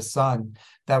that had a son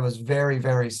that was very,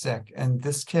 very sick. And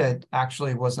this kid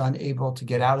actually was unable to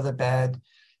get out of the bed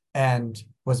and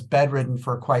was bedridden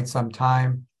for quite some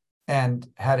time and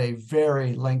had a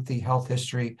very lengthy health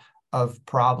history of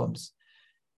problems.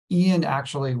 Ian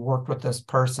actually worked with this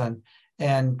person,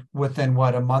 and within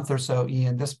a month or so,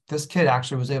 Ian, this kid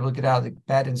actually was able to get out of the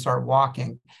bed and start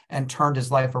walking and turned his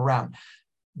life around.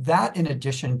 That, in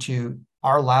addition to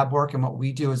our lab work and what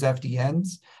we do as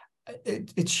FDNs,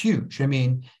 it's huge. I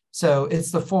mean, so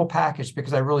it's the full package,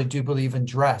 because I really do believe in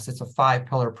DRESS. It's a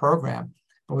 5-pillar program,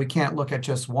 but we can't look at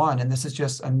just one. And this is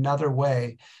just another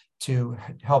way to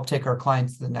help take our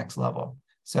clients to the next level.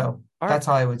 So that's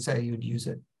how I would say you'd use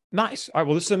it. Nice. All right.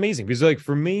 Well, this is amazing, because like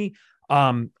for me,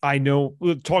 I know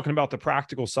we're talking about the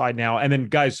practical side now. And then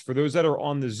guys, for those that are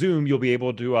on the Zoom, you'll be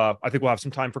able to, I think we'll have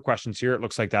some time for questions here. It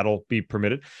looks like that'll be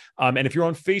permitted. And if you're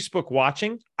on Facebook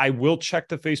watching, I will check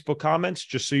the Facebook comments,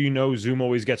 just so you know, Zoom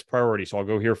always gets priority. So I'll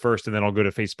go here first and then I'll go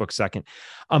to Facebook second.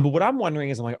 But what I'm wondering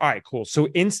is, I'm like, all right, cool. So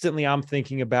instantly I'm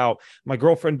thinking about my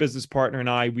girlfriend, business partner, and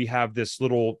I, we have this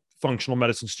little functional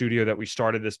medicine studio that we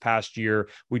started this past year.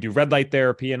 We do red light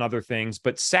therapy and other things,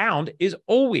 but sound is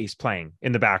always playing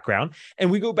in the background.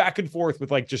 And we go back and forth with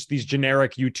like just these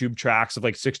generic YouTube tracks of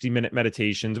like 60-minute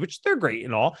meditations, which they're great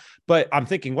and all. But I'm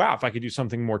thinking, wow, if I could do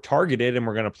something more targeted and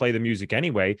we're going to play the music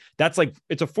anyway, that's like,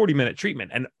 it's a 40-minute treatment.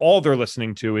 And all they're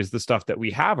listening to is the stuff that we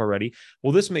have already.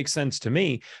 Well, this makes sense to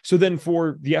me. So then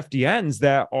for the FDNs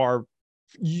that are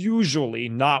usually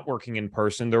not working in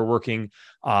person, they're working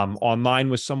online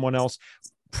with someone else.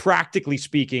 Practically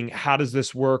speaking, how does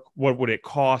this work? What would it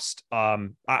cost?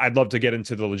 I'd love to get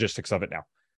into the logistics of it now.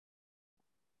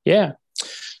 Yeah.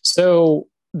 So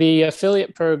the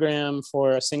affiliate program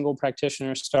for a single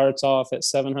practitioner starts off at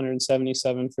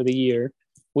 $777 for the year.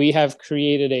 We have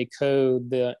created a code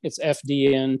that it's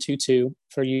FDN22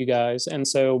 for you guys. And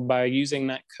so by using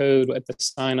that code at the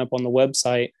sign up on the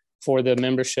website for the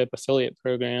membership affiliate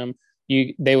program,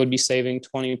 they would be saving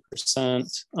 20%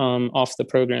 off the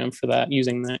program for that,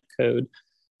 using that code.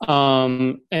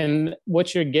 And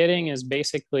what you're getting is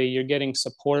basically you're getting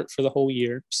support for the whole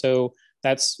year. So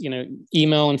that's,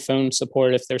 email and phone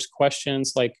support. If there's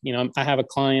questions like, I have a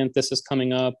client, this is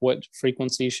coming up, what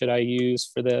frequency should I use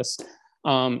for this?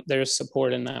 There's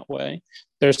support in that way.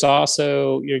 There's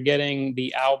also, you're getting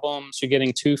the albums, you're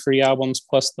getting 2 free albums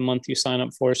plus the month you sign up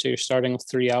for. So you're starting with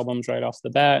 3 albums right off the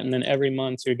bat. And then every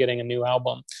month you're getting a new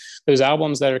album. Those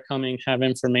albums that are coming have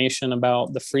information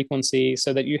about the frequency,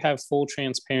 so that you have full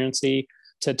transparency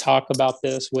to talk about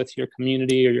this with your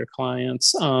community or your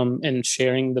clients, and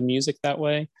sharing the music that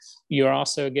way. You're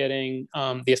also getting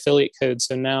the affiliate code.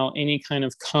 So now any kind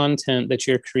of content that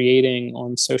you're creating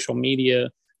on social media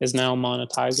is now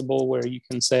monetizable, where you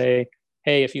can say,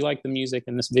 hey, if you like the music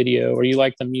in this video, or you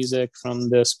like the music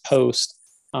from this post,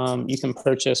 you can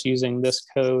purchase using this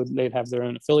code. They'd have their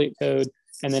own affiliate code.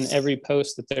 And then every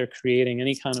post that they're creating,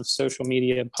 any kind of social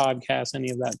media, podcast, any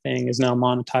of that thing is now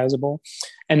monetizable.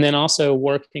 And then also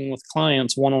working with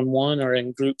clients one-on-one or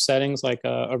in group settings, like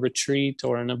a retreat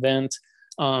or an event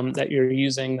that you're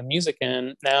using the music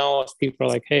in. Now, if people are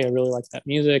like, hey, I really like that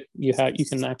music, you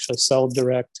can actually sell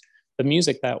direct the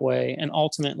music that way, and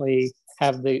ultimately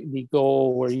have the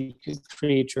goal where you could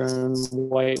create your own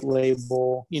white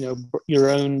label,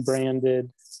 your own branded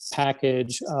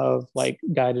package of like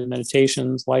guided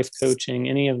meditations, life coaching,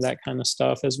 any of that kind of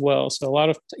stuff as well. So a lot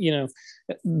of,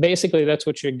 basically that's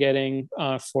what you're getting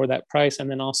for that price. And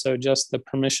then also just the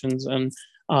permissions and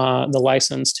the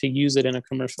license to use it in a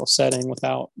commercial setting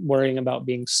without worrying about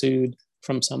being sued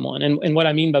from someone. And what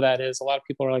I mean by that is, a lot of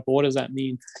people are like, well, what does that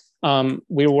mean?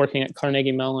 We were working at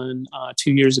Carnegie Mellon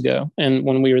 2 years ago. And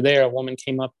when we were there, a woman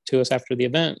came up to us after the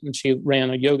event, and she ran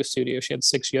a yoga studio. She had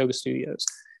 6 yoga studios.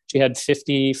 She had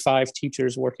 55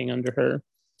 teachers working under her.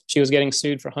 She was getting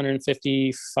sued for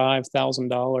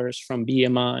 $155,000 from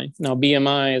BMI. Now,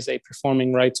 BMI is a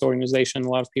performing rights organization. A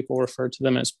lot of people refer to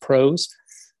them as pros.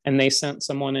 And they sent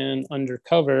someone in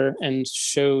undercover and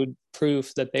showed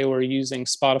proof that they were using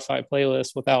Spotify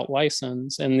playlists without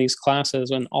license in these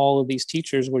classes, and all of these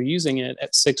teachers were using it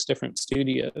at 6 different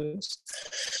studios.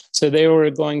 So they were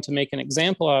going to make an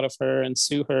example out of her and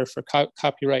sue her for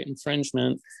copyright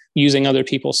infringement using other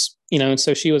people's, and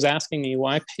so she was asking me,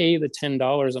 well, I pay the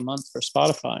 $10 a month for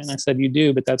Spotify. And I said, you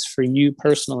do, but that's for you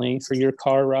personally, for your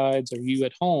car rides or you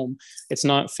at home. It's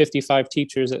not 55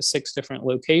 teachers at 6 different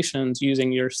locations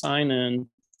using your sign-in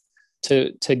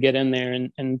to get in there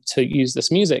and to use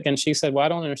this music. And she said, well, I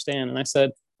don't understand. And I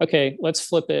said, okay, let's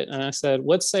flip it. And I said,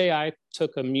 let's say I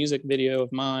took a music video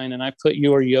of mine and I put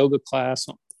your yoga class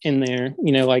in there,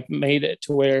 like made it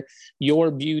to where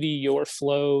your beauty, your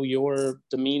flow, your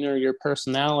demeanor, your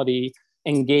personality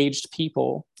engaged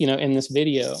people, in this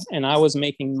video. And I was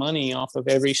making money off of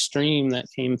every stream that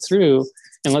came through.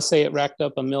 And let's say it racked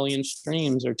up 1 million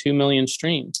streams or 2 million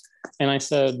streams. And I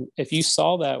said, if you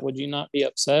saw that, would you not be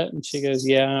upset? And she goes,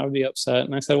 yeah, I would be upset.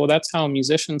 And I said, well, that's how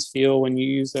musicians feel when you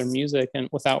use their music and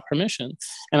without permission.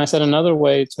 And I said, another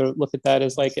way to look at that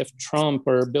is like if Trump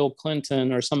or Bill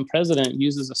Clinton or some president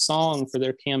uses a song for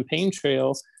their campaign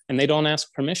trail and they don't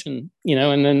ask permission,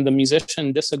 and then the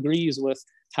musician disagrees with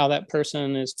how that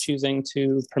person is choosing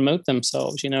to promote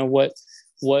themselves,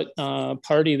 what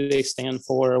party they stand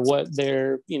for, what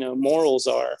their, morals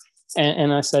are.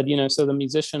 And I said, so the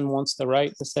musician wants the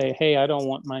right to say, hey, I don't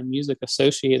want my music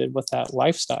associated with that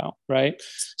lifestyle, right?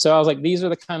 So I was like, these are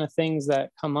the kind of things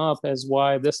that come up as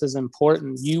why this is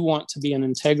important. You want to be in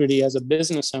integrity as a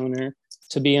business owner,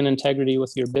 to be in integrity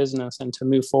with your business and to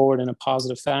move forward in a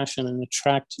positive fashion and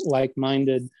attract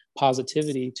like-minded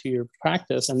positivity to your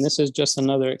practice. And this is just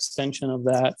another extension of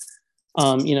that.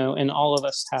 And all of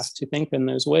us have to think in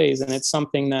those ways. And it's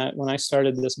something that when I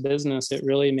started this business, it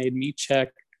really made me check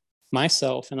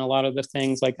myself and a lot of the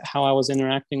things like how I was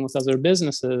interacting with other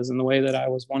businesses and the way that I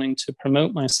was wanting to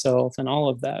promote myself and all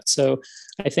of that. So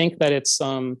I think that it's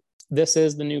this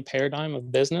is the new paradigm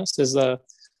of business, is a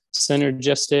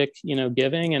synergistic,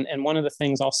 giving. And one of the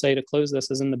things I'll say to close this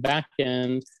is in the back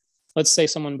end, let's say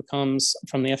someone becomes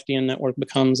from the FDN network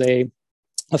becomes a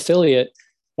affiliate.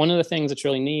 One of the things that's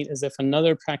really neat is if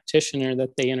another practitioner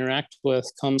that they interact with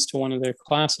comes to one of their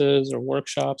classes or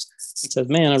workshops and says,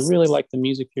 man, I really like the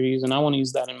music you're using, I want to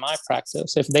use that in my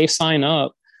practice. If they sign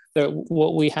up,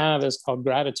 what we have is called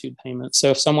gratitude payment.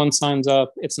 So if someone signs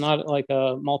up, it's not like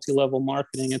a multi-level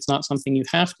marketing. It's not something you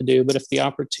have to do, but if the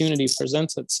opportunity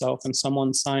presents itself and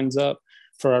someone signs up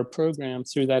for our program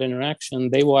through that interaction,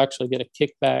 they will actually get a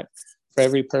kickback for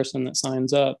every person that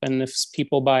signs up. And if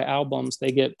people buy albums,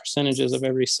 they get percentages of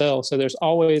every sale. So there's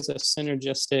always a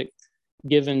synergistic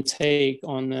give and take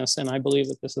on this. And I believe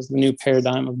that this is the new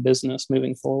paradigm of business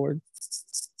moving forward.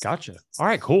 Gotcha. All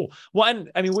right, cool. Well, and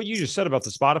I mean, what you just said about the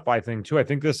Spotify thing too, I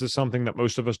think this is something that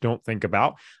most of us don't think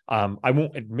about. I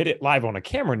won't admit it live on a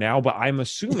camera now, but I'm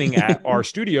assuming at our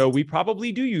studio, we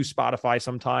probably do use Spotify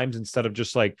sometimes instead of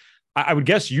just like, I would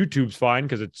guess YouTube's fine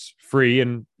because it's free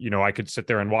and, I could sit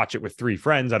there and watch it with 3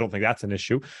 friends. I don't think that's an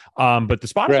issue. But the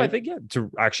Spotify thing, yeah, it's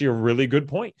actually a really good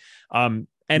point.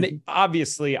 And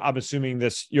obviously, I'm assuming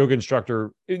this yoga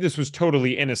instructor, this was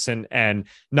totally innocent and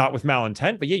not with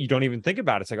malintent, but yeah, you don't even think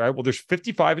about it. It's like, all right, well, there's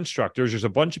 55 instructors. There's a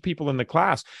bunch of people in the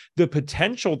class. The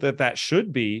potential that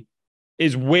should be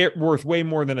is worth way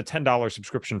more than a $10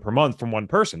 subscription per month from one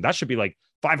person. That should be like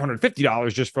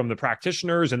 $550 just from the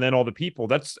practitioners and then all the people.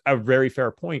 That's a very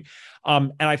fair point.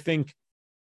 And I think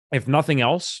if nothing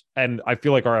else, and I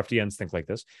feel like our FDNs think like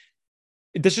this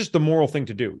is just the moral thing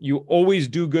to do. You always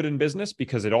do good in business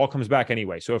because it all comes back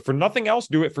anyway. So if for nothing else,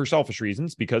 do it for selfish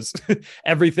reasons because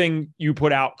everything you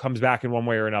put out comes back in one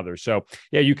way or another. So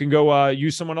yeah, you can go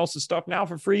use someone else's stuff now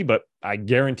for free, but I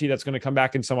guarantee that's going to come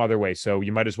back in some other way. So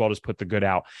you might as well just put the good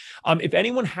out. If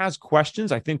anyone has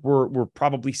questions, I think we're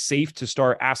probably safe to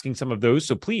start asking some of those.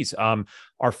 So please,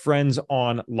 our friends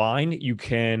online, you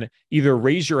can either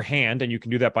raise your hand and you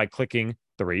can do that by clicking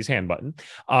the raise hand button,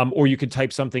 or you could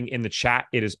type something in the chat.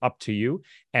 It is up to you.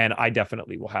 And I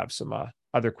definitely will have some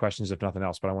other questions, if nothing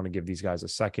else, but I want to give these guys a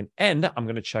second. And I'm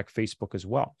going to check Facebook as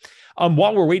well.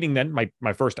 While we're waiting then,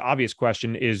 my first obvious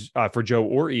question is for Joe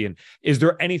or Ian. Is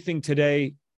there anything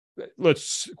today,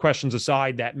 questions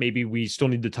aside, that maybe we still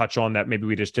need to touch on that maybe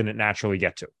we just didn't naturally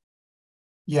get to?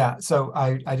 Yeah, so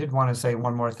I did want to say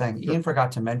one more thing. Sure. Ian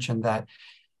forgot to mention that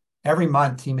every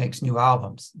month he makes new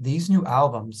albums. These new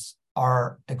albums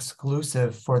are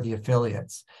exclusive for the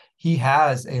affiliates. He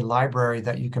has a library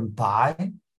that you can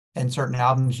buy and certain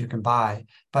albums you can buy,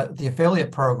 but the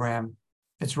affiliate program,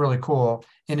 it's really cool.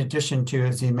 In addition to,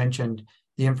 as he mentioned,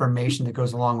 the information that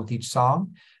goes along with each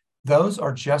song, those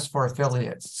are just for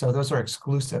affiliates. So those are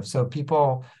exclusive. So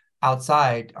people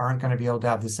outside aren't going to be able to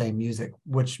have the same music,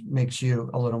 which makes you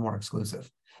a little more exclusive.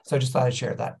 So I just thought I'd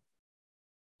share that.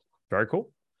 Very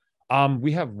cool.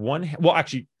 We have one. Well,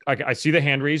 actually, I see the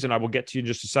hand raised and I will get to you in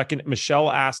just a second.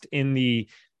 Michelle asked in the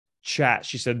chat,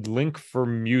 she said link for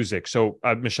music. So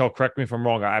Michelle, correct me if I'm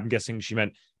wrong. I'm guessing she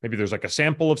meant maybe there's like a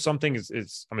sample of something.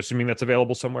 I'm assuming that's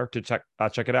available somewhere to check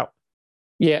it out.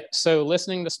 Yeah. So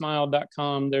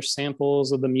listeningtosmile.com, there's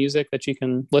samples of the music that you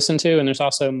can listen to. And there's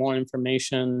also more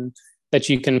information that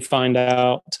you can find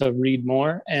out to read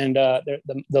more. And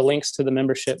the links to the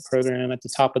membership program at the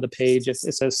top of the page, it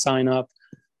says sign up.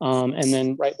 And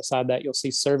then right beside that, you'll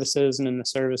see services. And in the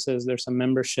services, there's a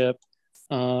membership,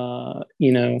 there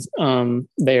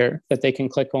that they can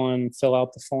click on, fill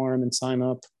out the form and sign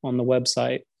up on the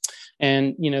website.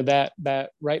 And, that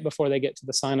right before they get to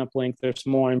the sign up link, there's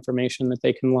more information that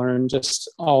they can learn. Just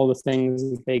all the things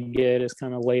that they get is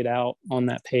kind of laid out on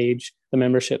that page, the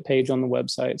membership page on the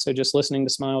website. So just listening to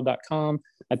smile.com,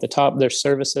 at the top, there's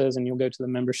services, and you'll go to the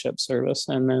membership service,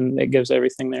 and then it gives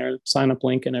everything there, sign up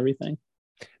link and everything.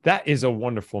 That is a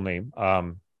wonderful name.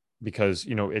 Because,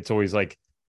 it's always like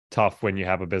tough when you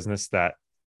have a business that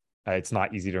it's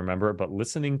not easy to remember, but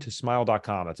listening to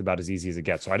smile.com, that's about as easy as it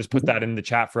gets. So I just put that in the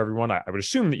chat for everyone. I would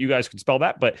assume that you guys could spell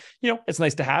that, but it's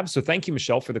nice to have. So thank you,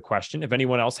 Michelle, for the question. If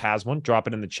anyone else has one, drop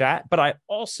it in the chat. But I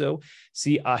also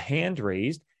see a hand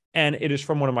raised, and it is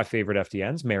from one of my favorite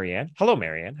FDNs, Marianne. Hello,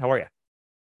 Marianne. How are you?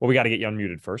 Well, we got to get you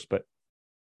unmuted first, but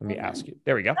let me ask you.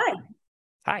 There we go.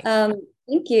 Hi. Hi.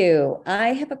 Thank you. I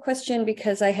have a question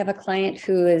because I have a client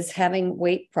who is having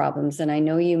weight problems. And I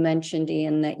know you mentioned,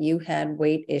 Ian, that you had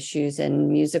weight issues and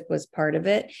music was part of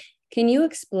it. Can you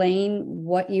explain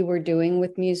what you were doing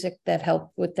with music that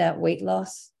helped with that weight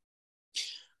loss?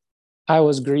 I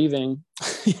was grieving.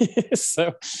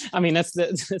 So, I mean, that's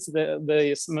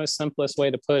the most simplest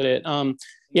way to put it.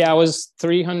 I was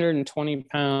 320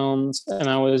 pounds and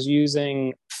I was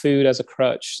using food as a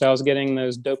crutch. So I was getting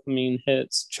those dopamine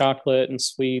hits, chocolate and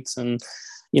sweets, and,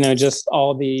 just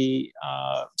all the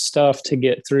stuff to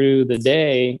get through the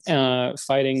day,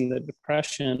 fighting the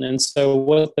depression. And so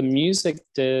what the music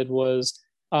did was,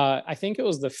 I think it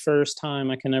was the first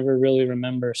time I can ever really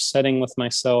remember sitting with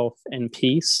myself in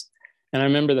peace. And I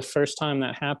remember the first time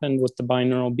that happened with the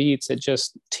binaural beats, it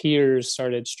just tears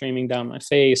started streaming down my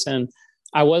face. And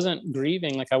I wasn't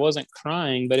grieving, like I wasn't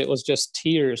crying, but it was just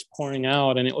tears pouring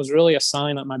out. And it was really a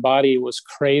sign that my body was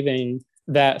craving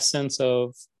that sense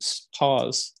of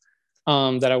pause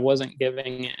that I wasn't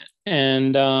giving it.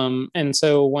 And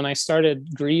so when I started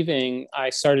grieving, I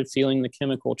started feeling the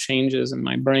chemical changes in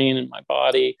my brain and my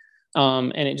body.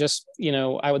 And it just,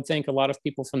 I would think a lot of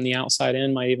people from the outside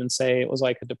in might even say it was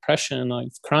like a depression, like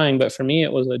crying. But for me,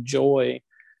 it was a joy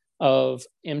of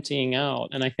emptying out.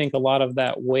 And I think a lot of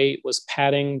that weight was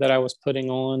padding that I was putting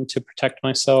on to protect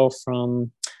myself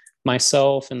from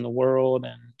myself and the world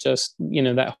and just,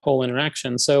 that whole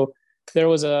interaction. So there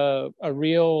was a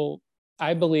real,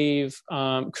 I believe,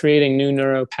 creating new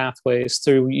neural pathways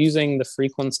through using the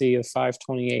frequency of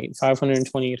 528.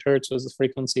 528 hertz was the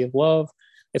frequency of love.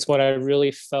 It's what I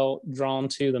really felt drawn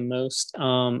to the most.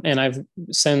 And I've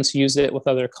since used it with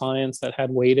other clients that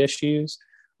had weight issues.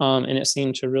 And it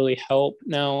seemed to really help.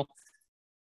 Now,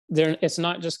 it's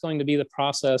not just going to be the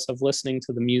process of listening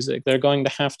to the music. They're going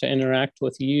to have to interact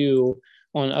with you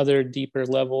on other deeper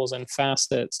levels and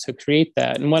facets to create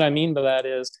that. And what I mean by that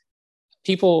is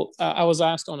people, I was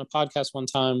asked on a podcast one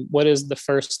time, what is the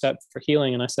first step for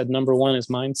healing? And I said, number one is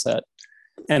mindset.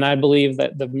 And I believe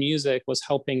that the music was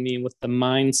helping me with the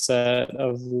mindset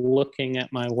of looking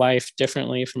at my life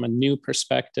differently from a new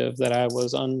perspective that I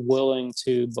was unwilling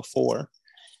to before.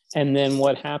 And then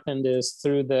what happened is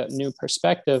through the new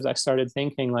perspectives, I started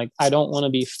thinking like, I don't want to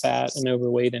be fat and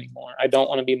overweight anymore. I don't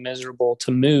want to be miserable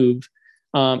to move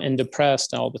and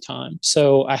depressed all the time.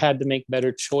 So I had to make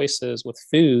better choices with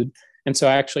food. And so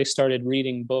I actually started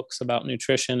reading books about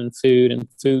nutrition and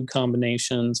food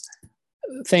combinations,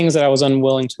 things that I was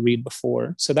unwilling to read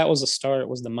before. So that was a start,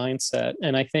 was the mindset.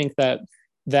 And I think that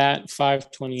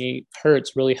 528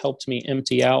 hertz really helped me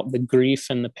empty out the grief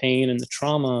and the pain and the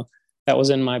trauma that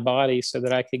was in my body so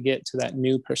that I could get to that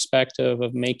new perspective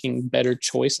of making better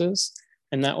choices.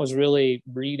 And that was really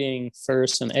reading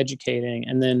first and educating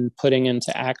and then putting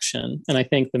into action. And I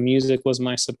think the music was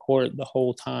my support the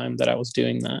whole time that I was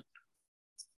doing that.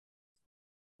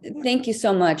 Thank you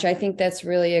so much. I think that's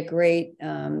really a great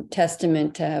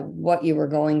testament to what you were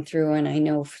going through. And I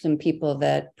know some people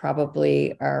that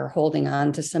probably are holding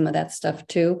on to some of that stuff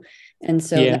too. And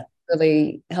so that's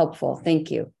really helpful.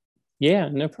 Thank you. Yeah,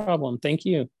 no problem. Thank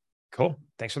you. Cool.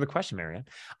 Thanks for the question, Marianne.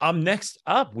 Next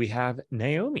up, we have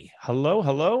Naomi.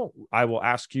 Hello. I will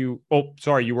ask you. Oh,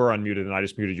 sorry, you were unmuted and I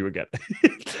just muted you again.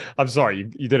 I'm sorry.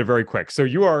 You did it very quick. So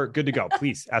you are good to go.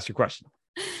 Please ask your question.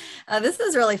 This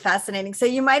is really fascinating. So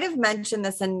you might have mentioned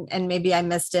this and maybe I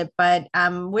missed it, but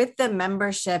with the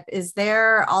membership, is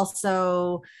there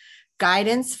also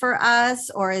guidance for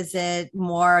us or is it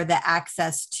more the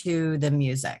access to the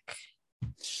music?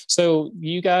 So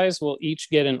you guys will each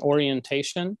get an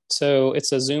orientation. So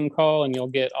it's a Zoom call, and you'll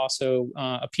get also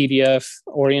a PDF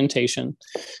orientation.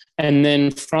 And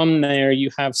then from there,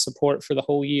 you have support for the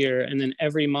whole year. And then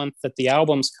every month that the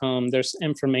albums come, there's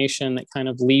information that kind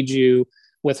of leads you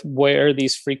with where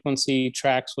these frequency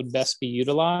tracks would best be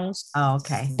utilized. Oh,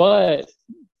 okay. But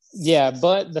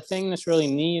the thing that's really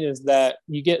neat is that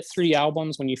you get 3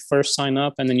 albums when you first sign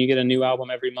up, and then you get a new album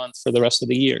every month for the rest of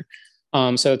the year.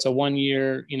 So it's a 1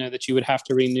 year, that you would have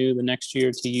to renew the next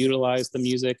year to utilize the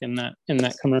music in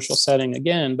that commercial setting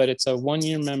again. But it's a 1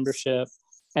 year membership.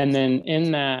 And then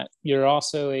in that, you're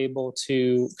also able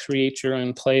to create your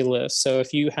own playlist. So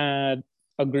if you had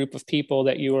a group of people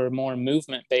that you were more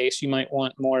movement based, you might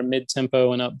want more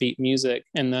mid-tempo and upbeat music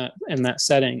in that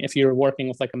setting. If you're working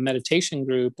with like a meditation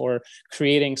group or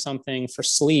creating something for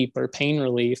sleep or pain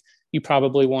relief, you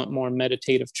probably want more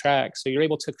meditative tracks. So you're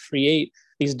able to create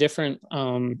these different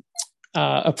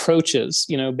approaches,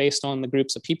 based on the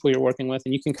groups of people you're working with,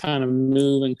 and you can kind of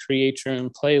move and create your own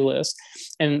playlist.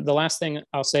 And the last thing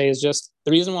I'll say is just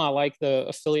the reason why I like the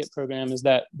affiliate program is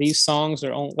that these songs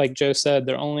are, like Joe said,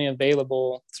 they're only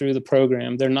available through the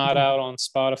program. They're not out on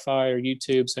Spotify or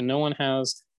YouTube, so no one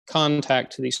has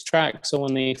contact to these tracks. So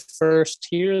when they first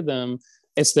hear them,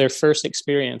 it's their first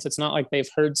experience. It's not like they've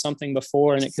heard something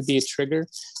before and it could be a trigger.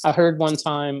 I heard one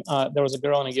time there was a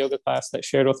girl in a yoga class that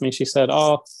shared with me. She said,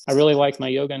 "Oh, I really like my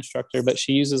yoga instructor, but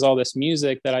she uses all this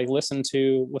music that I listened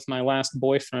to with my last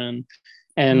boyfriend.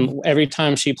 And every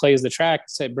time she plays the track,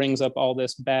 it brings up all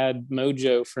this bad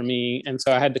mojo for me. And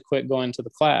so I had to quit going to the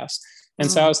class." And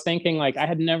so I was thinking, like, I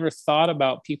had never thought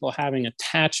about people having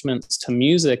attachments to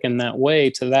music in that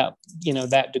way, to that,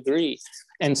 that degree.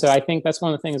 And so I think that's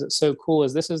one of the things that's so cool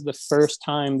is this is the first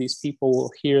time these people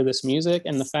will hear this music.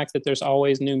 And the fact that there's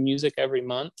always new music every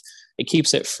month, it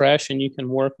keeps it fresh, and you can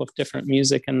work with different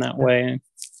music in that way.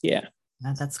 Yeah.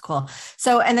 That's cool.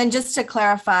 So, and then just to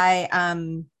clarify,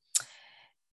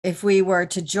 if we were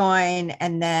to join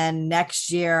and then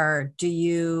next year,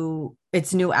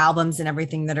 it's new albums and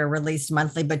everything that are released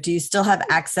monthly, but do you still have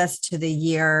access to the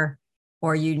year,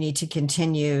 or you need to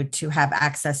continue to have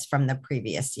access from the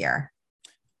previous year?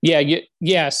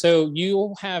 Yeah. So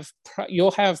you'll have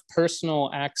personal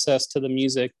access to the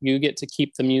music. You get to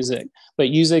keep the music, but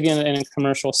using it in a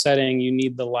commercial setting, you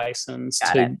need the license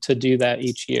to do that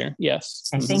each year. Yes.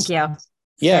 Okay, thank you.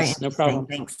 Yes, no problem.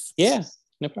 Thanks. Yeah,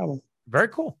 no problem. Very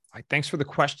cool. All right, thanks for the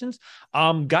questions.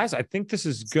 Guys, I think this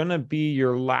is going to be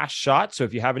your last shot. So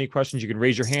if you have any questions, you can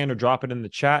raise your hand or drop it in the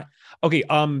chat. Okay.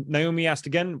 Naomi asked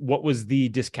again, what was the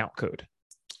discount code?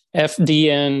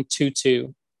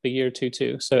 FDN22. The year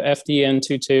 22. So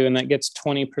FDN22, and that gets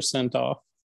 20% off.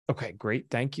 Okay, great.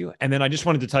 Thank you. And then I just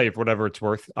wanted to tell you, for whatever it's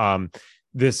worth,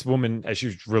 this woman,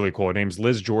 she's really cool. Her name's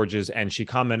Liz Georges, and she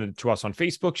commented to us on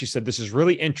Facebook. She said, "This is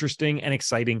really interesting and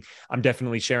exciting. I'm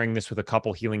definitely sharing this with a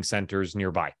couple healing centers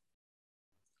nearby."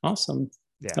 Awesome.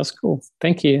 Yeah. That's cool.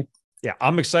 Thank you. Yeah,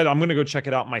 I'm excited. I'm going to go check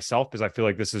it out myself because I feel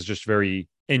like this is just very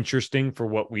interesting for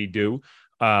what we do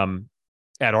at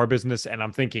our business. And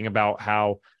I'm thinking about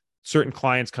how certain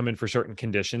clients come in for certain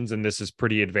conditions, and this is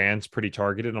pretty advanced, pretty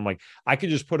targeted. I'm like, I could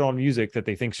just put on music that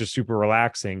they think is just super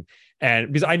relaxing.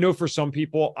 And because I know for some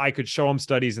people, I could show them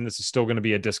studies and this is still going to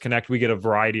be a disconnect. We get a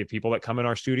variety of people that come in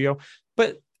our studio,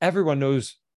 but everyone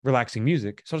knows relaxing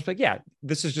music. So I was like, yeah,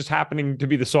 this is just happening to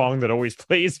be the song that always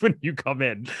plays when you come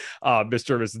in,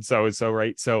 Mr. and so,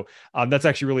 right? So that's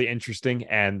actually really interesting.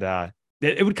 And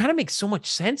it would kind of make so much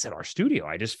sense at our studio.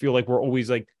 I just feel like we're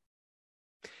always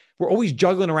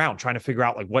juggling around trying to figure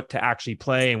out like what to actually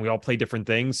play, and we all play different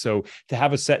things. So to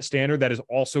have a set standard that is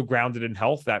also grounded in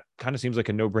health, that kind of seems like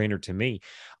a no-brainer to me.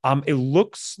 It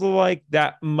looks like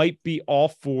that might be all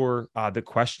for the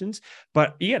questions,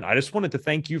 but Ian, I just wanted to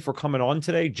thank you for coming on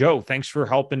today. Joe, thanks for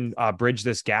helping bridge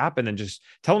this gap, and then just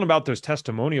telling about those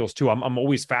testimonials too. I'm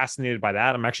always fascinated by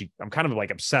that. I'm kind of like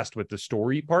obsessed with the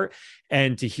story part,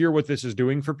 and to hear what this is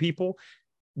doing for people.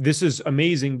 This is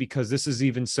amazing because this is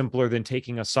even simpler than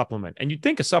taking a supplement. And you'd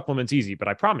think a supplement's easy, but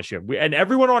I promise you, and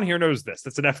everyone on here knows this,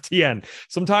 that's an FTN.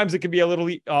 Sometimes it can be a little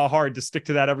hard to stick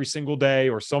to that every single day,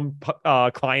 or some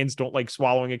clients don't like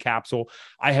swallowing a capsule.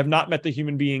 I have not met the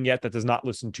human being yet that does not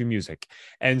listen to music.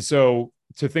 And so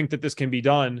to think that this can be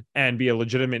done and be a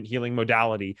legitimate healing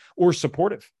modality or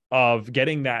supportive of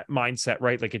getting that mindset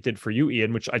right, like it did for you,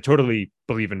 Ian, which I totally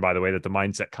believe in, by the way, that the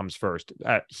mindset comes first.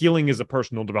 Healing is a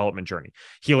personal development journey.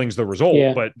 Healing's the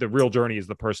result, but the real journey is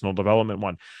the personal development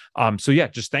one. So yeah,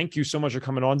 just thank you so much for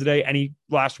coming on today. Any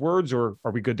last words, or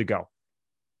are we good to go?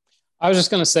 I was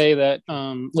just going to say that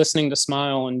listening to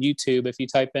Smile on YouTube, if you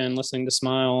type in listening to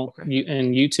Smile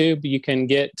in YouTube, you can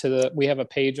get to we have a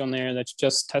page on there that's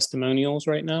just testimonials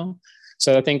right now.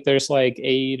 So I think there's like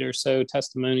 8 or so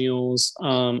testimonials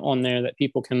on there that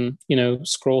people can,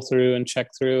 scroll through and check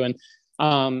through.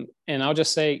 And I'll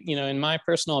just say, in my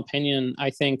personal opinion,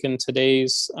 I think in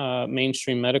today's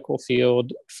mainstream medical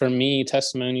field, for me,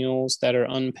 testimonials that are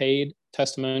unpaid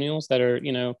testimonials that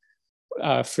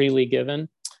are, freely given.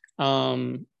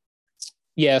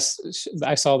 Yes,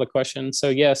 I saw the question. So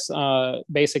yes,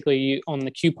 basically on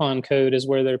the coupon code is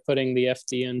where they're putting the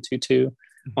FDN22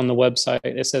 on the website.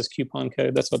 It says coupon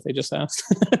code. That's what they just asked.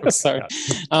 Sorry.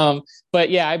 But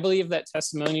yeah, I believe that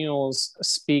testimonials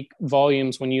speak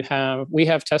volumes when we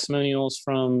have testimonials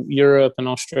from Europe and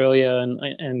Australia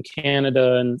and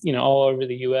Canada and, all over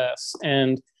the US.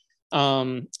 And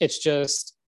it's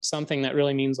just something that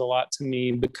really means a lot to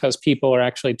me because people are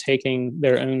actually taking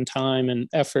their own time and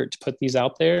effort to put these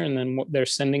out there, and then they're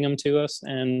sending them to us.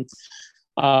 And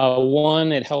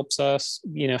one, it helps us,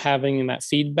 having that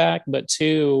feedback, but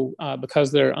two,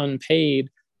 because they're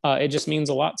unpaid, it just means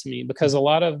a lot to me because a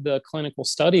lot of the clinical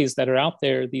studies that are out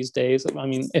there these days, I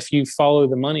mean, if you follow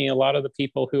the money, a lot of the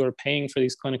people who are paying for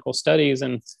these clinical studies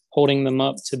and holding them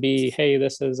up to be, hey,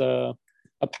 this is a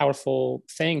powerful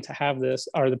thing to have, this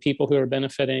are the people who are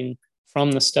benefiting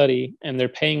from the study and they're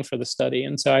paying for the study.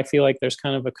 And so I feel like there's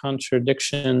kind of a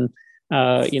contradiction,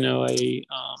 in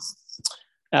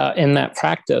that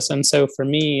practice. And so for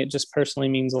me, it just personally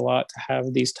means a lot to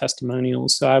have these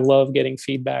testimonials. So I love getting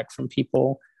feedback from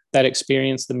people that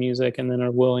experience the music and then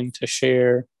are willing to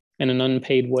share in an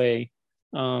unpaid way,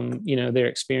 their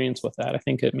experience with that. I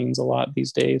think it means a lot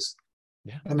these days.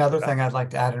 Yeah. Another thing I'd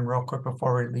like to add in real quick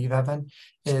before we leave, Evan,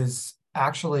 is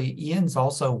actually Ian's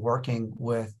also working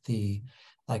with the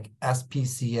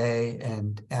SPCA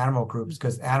and animal groups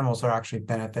because animals are actually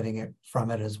benefiting from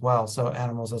it as well. So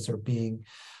animals as are being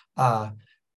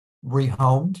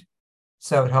rehomed.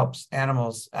 So it helps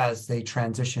animals as they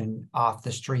transition off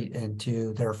the street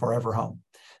into their forever home.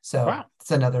 So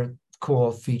It's another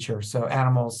cool feature. So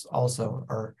animals also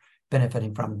are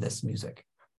benefiting from this music.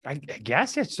 I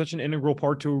guess it's such an integral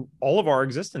part to all of our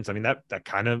existence. I mean, that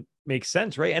kind of makes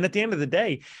sense, right? And at the end of the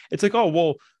day, it's like, oh,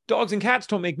 well, dogs and cats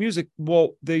don't make music.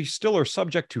 Well, they still are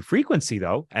subject to frequency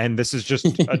though. And this is just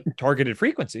a targeted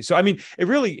frequency. So, I mean,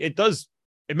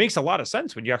 it makes a lot of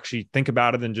sense when you actually think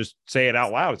about it and just say it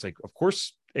out loud. It's like, of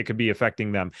course it could be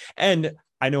affecting them. And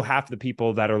I know half the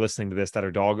people that are listening to this that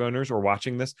are dog owners or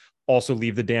watching this also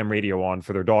leave the damn radio on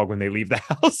for their dog when they leave the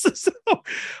house. So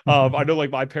I know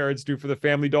my parents do for the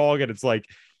family dog. And it's like,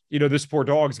 this poor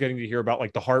dog's getting to hear about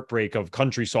the heartbreak of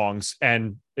country songs.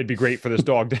 And it'd be great for this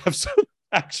dog to have some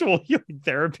actual healing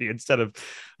therapy instead of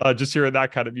just hearing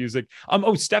that kind of music.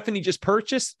 Stephanie just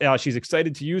purchased. She's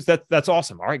excited to use that. That's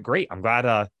awesome. All right, great. I'm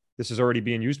glad this is already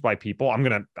being used by people. I'm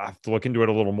going to have to look into it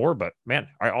a little more, but man,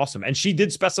 all right, awesome. And she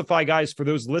did specify, guys, for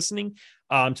those listening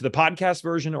to the podcast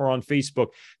version or on Facebook,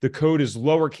 the code is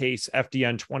lowercase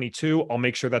FDN22. I'll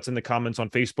make sure that's in the comments on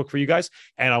Facebook for you guys.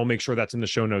 And I'll make sure that's in the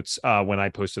show notes when I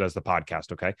post it as the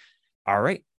podcast. Okay. All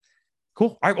right.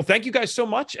 Cool. All right. Well, thank you guys so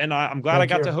much. And I'm glad I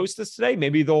got to host this today.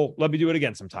 Maybe they'll let me do it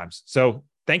again sometimes. So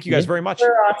thank you guys very much.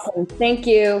 You're awesome. Thank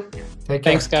you. Take care.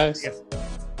 Thanks, guys.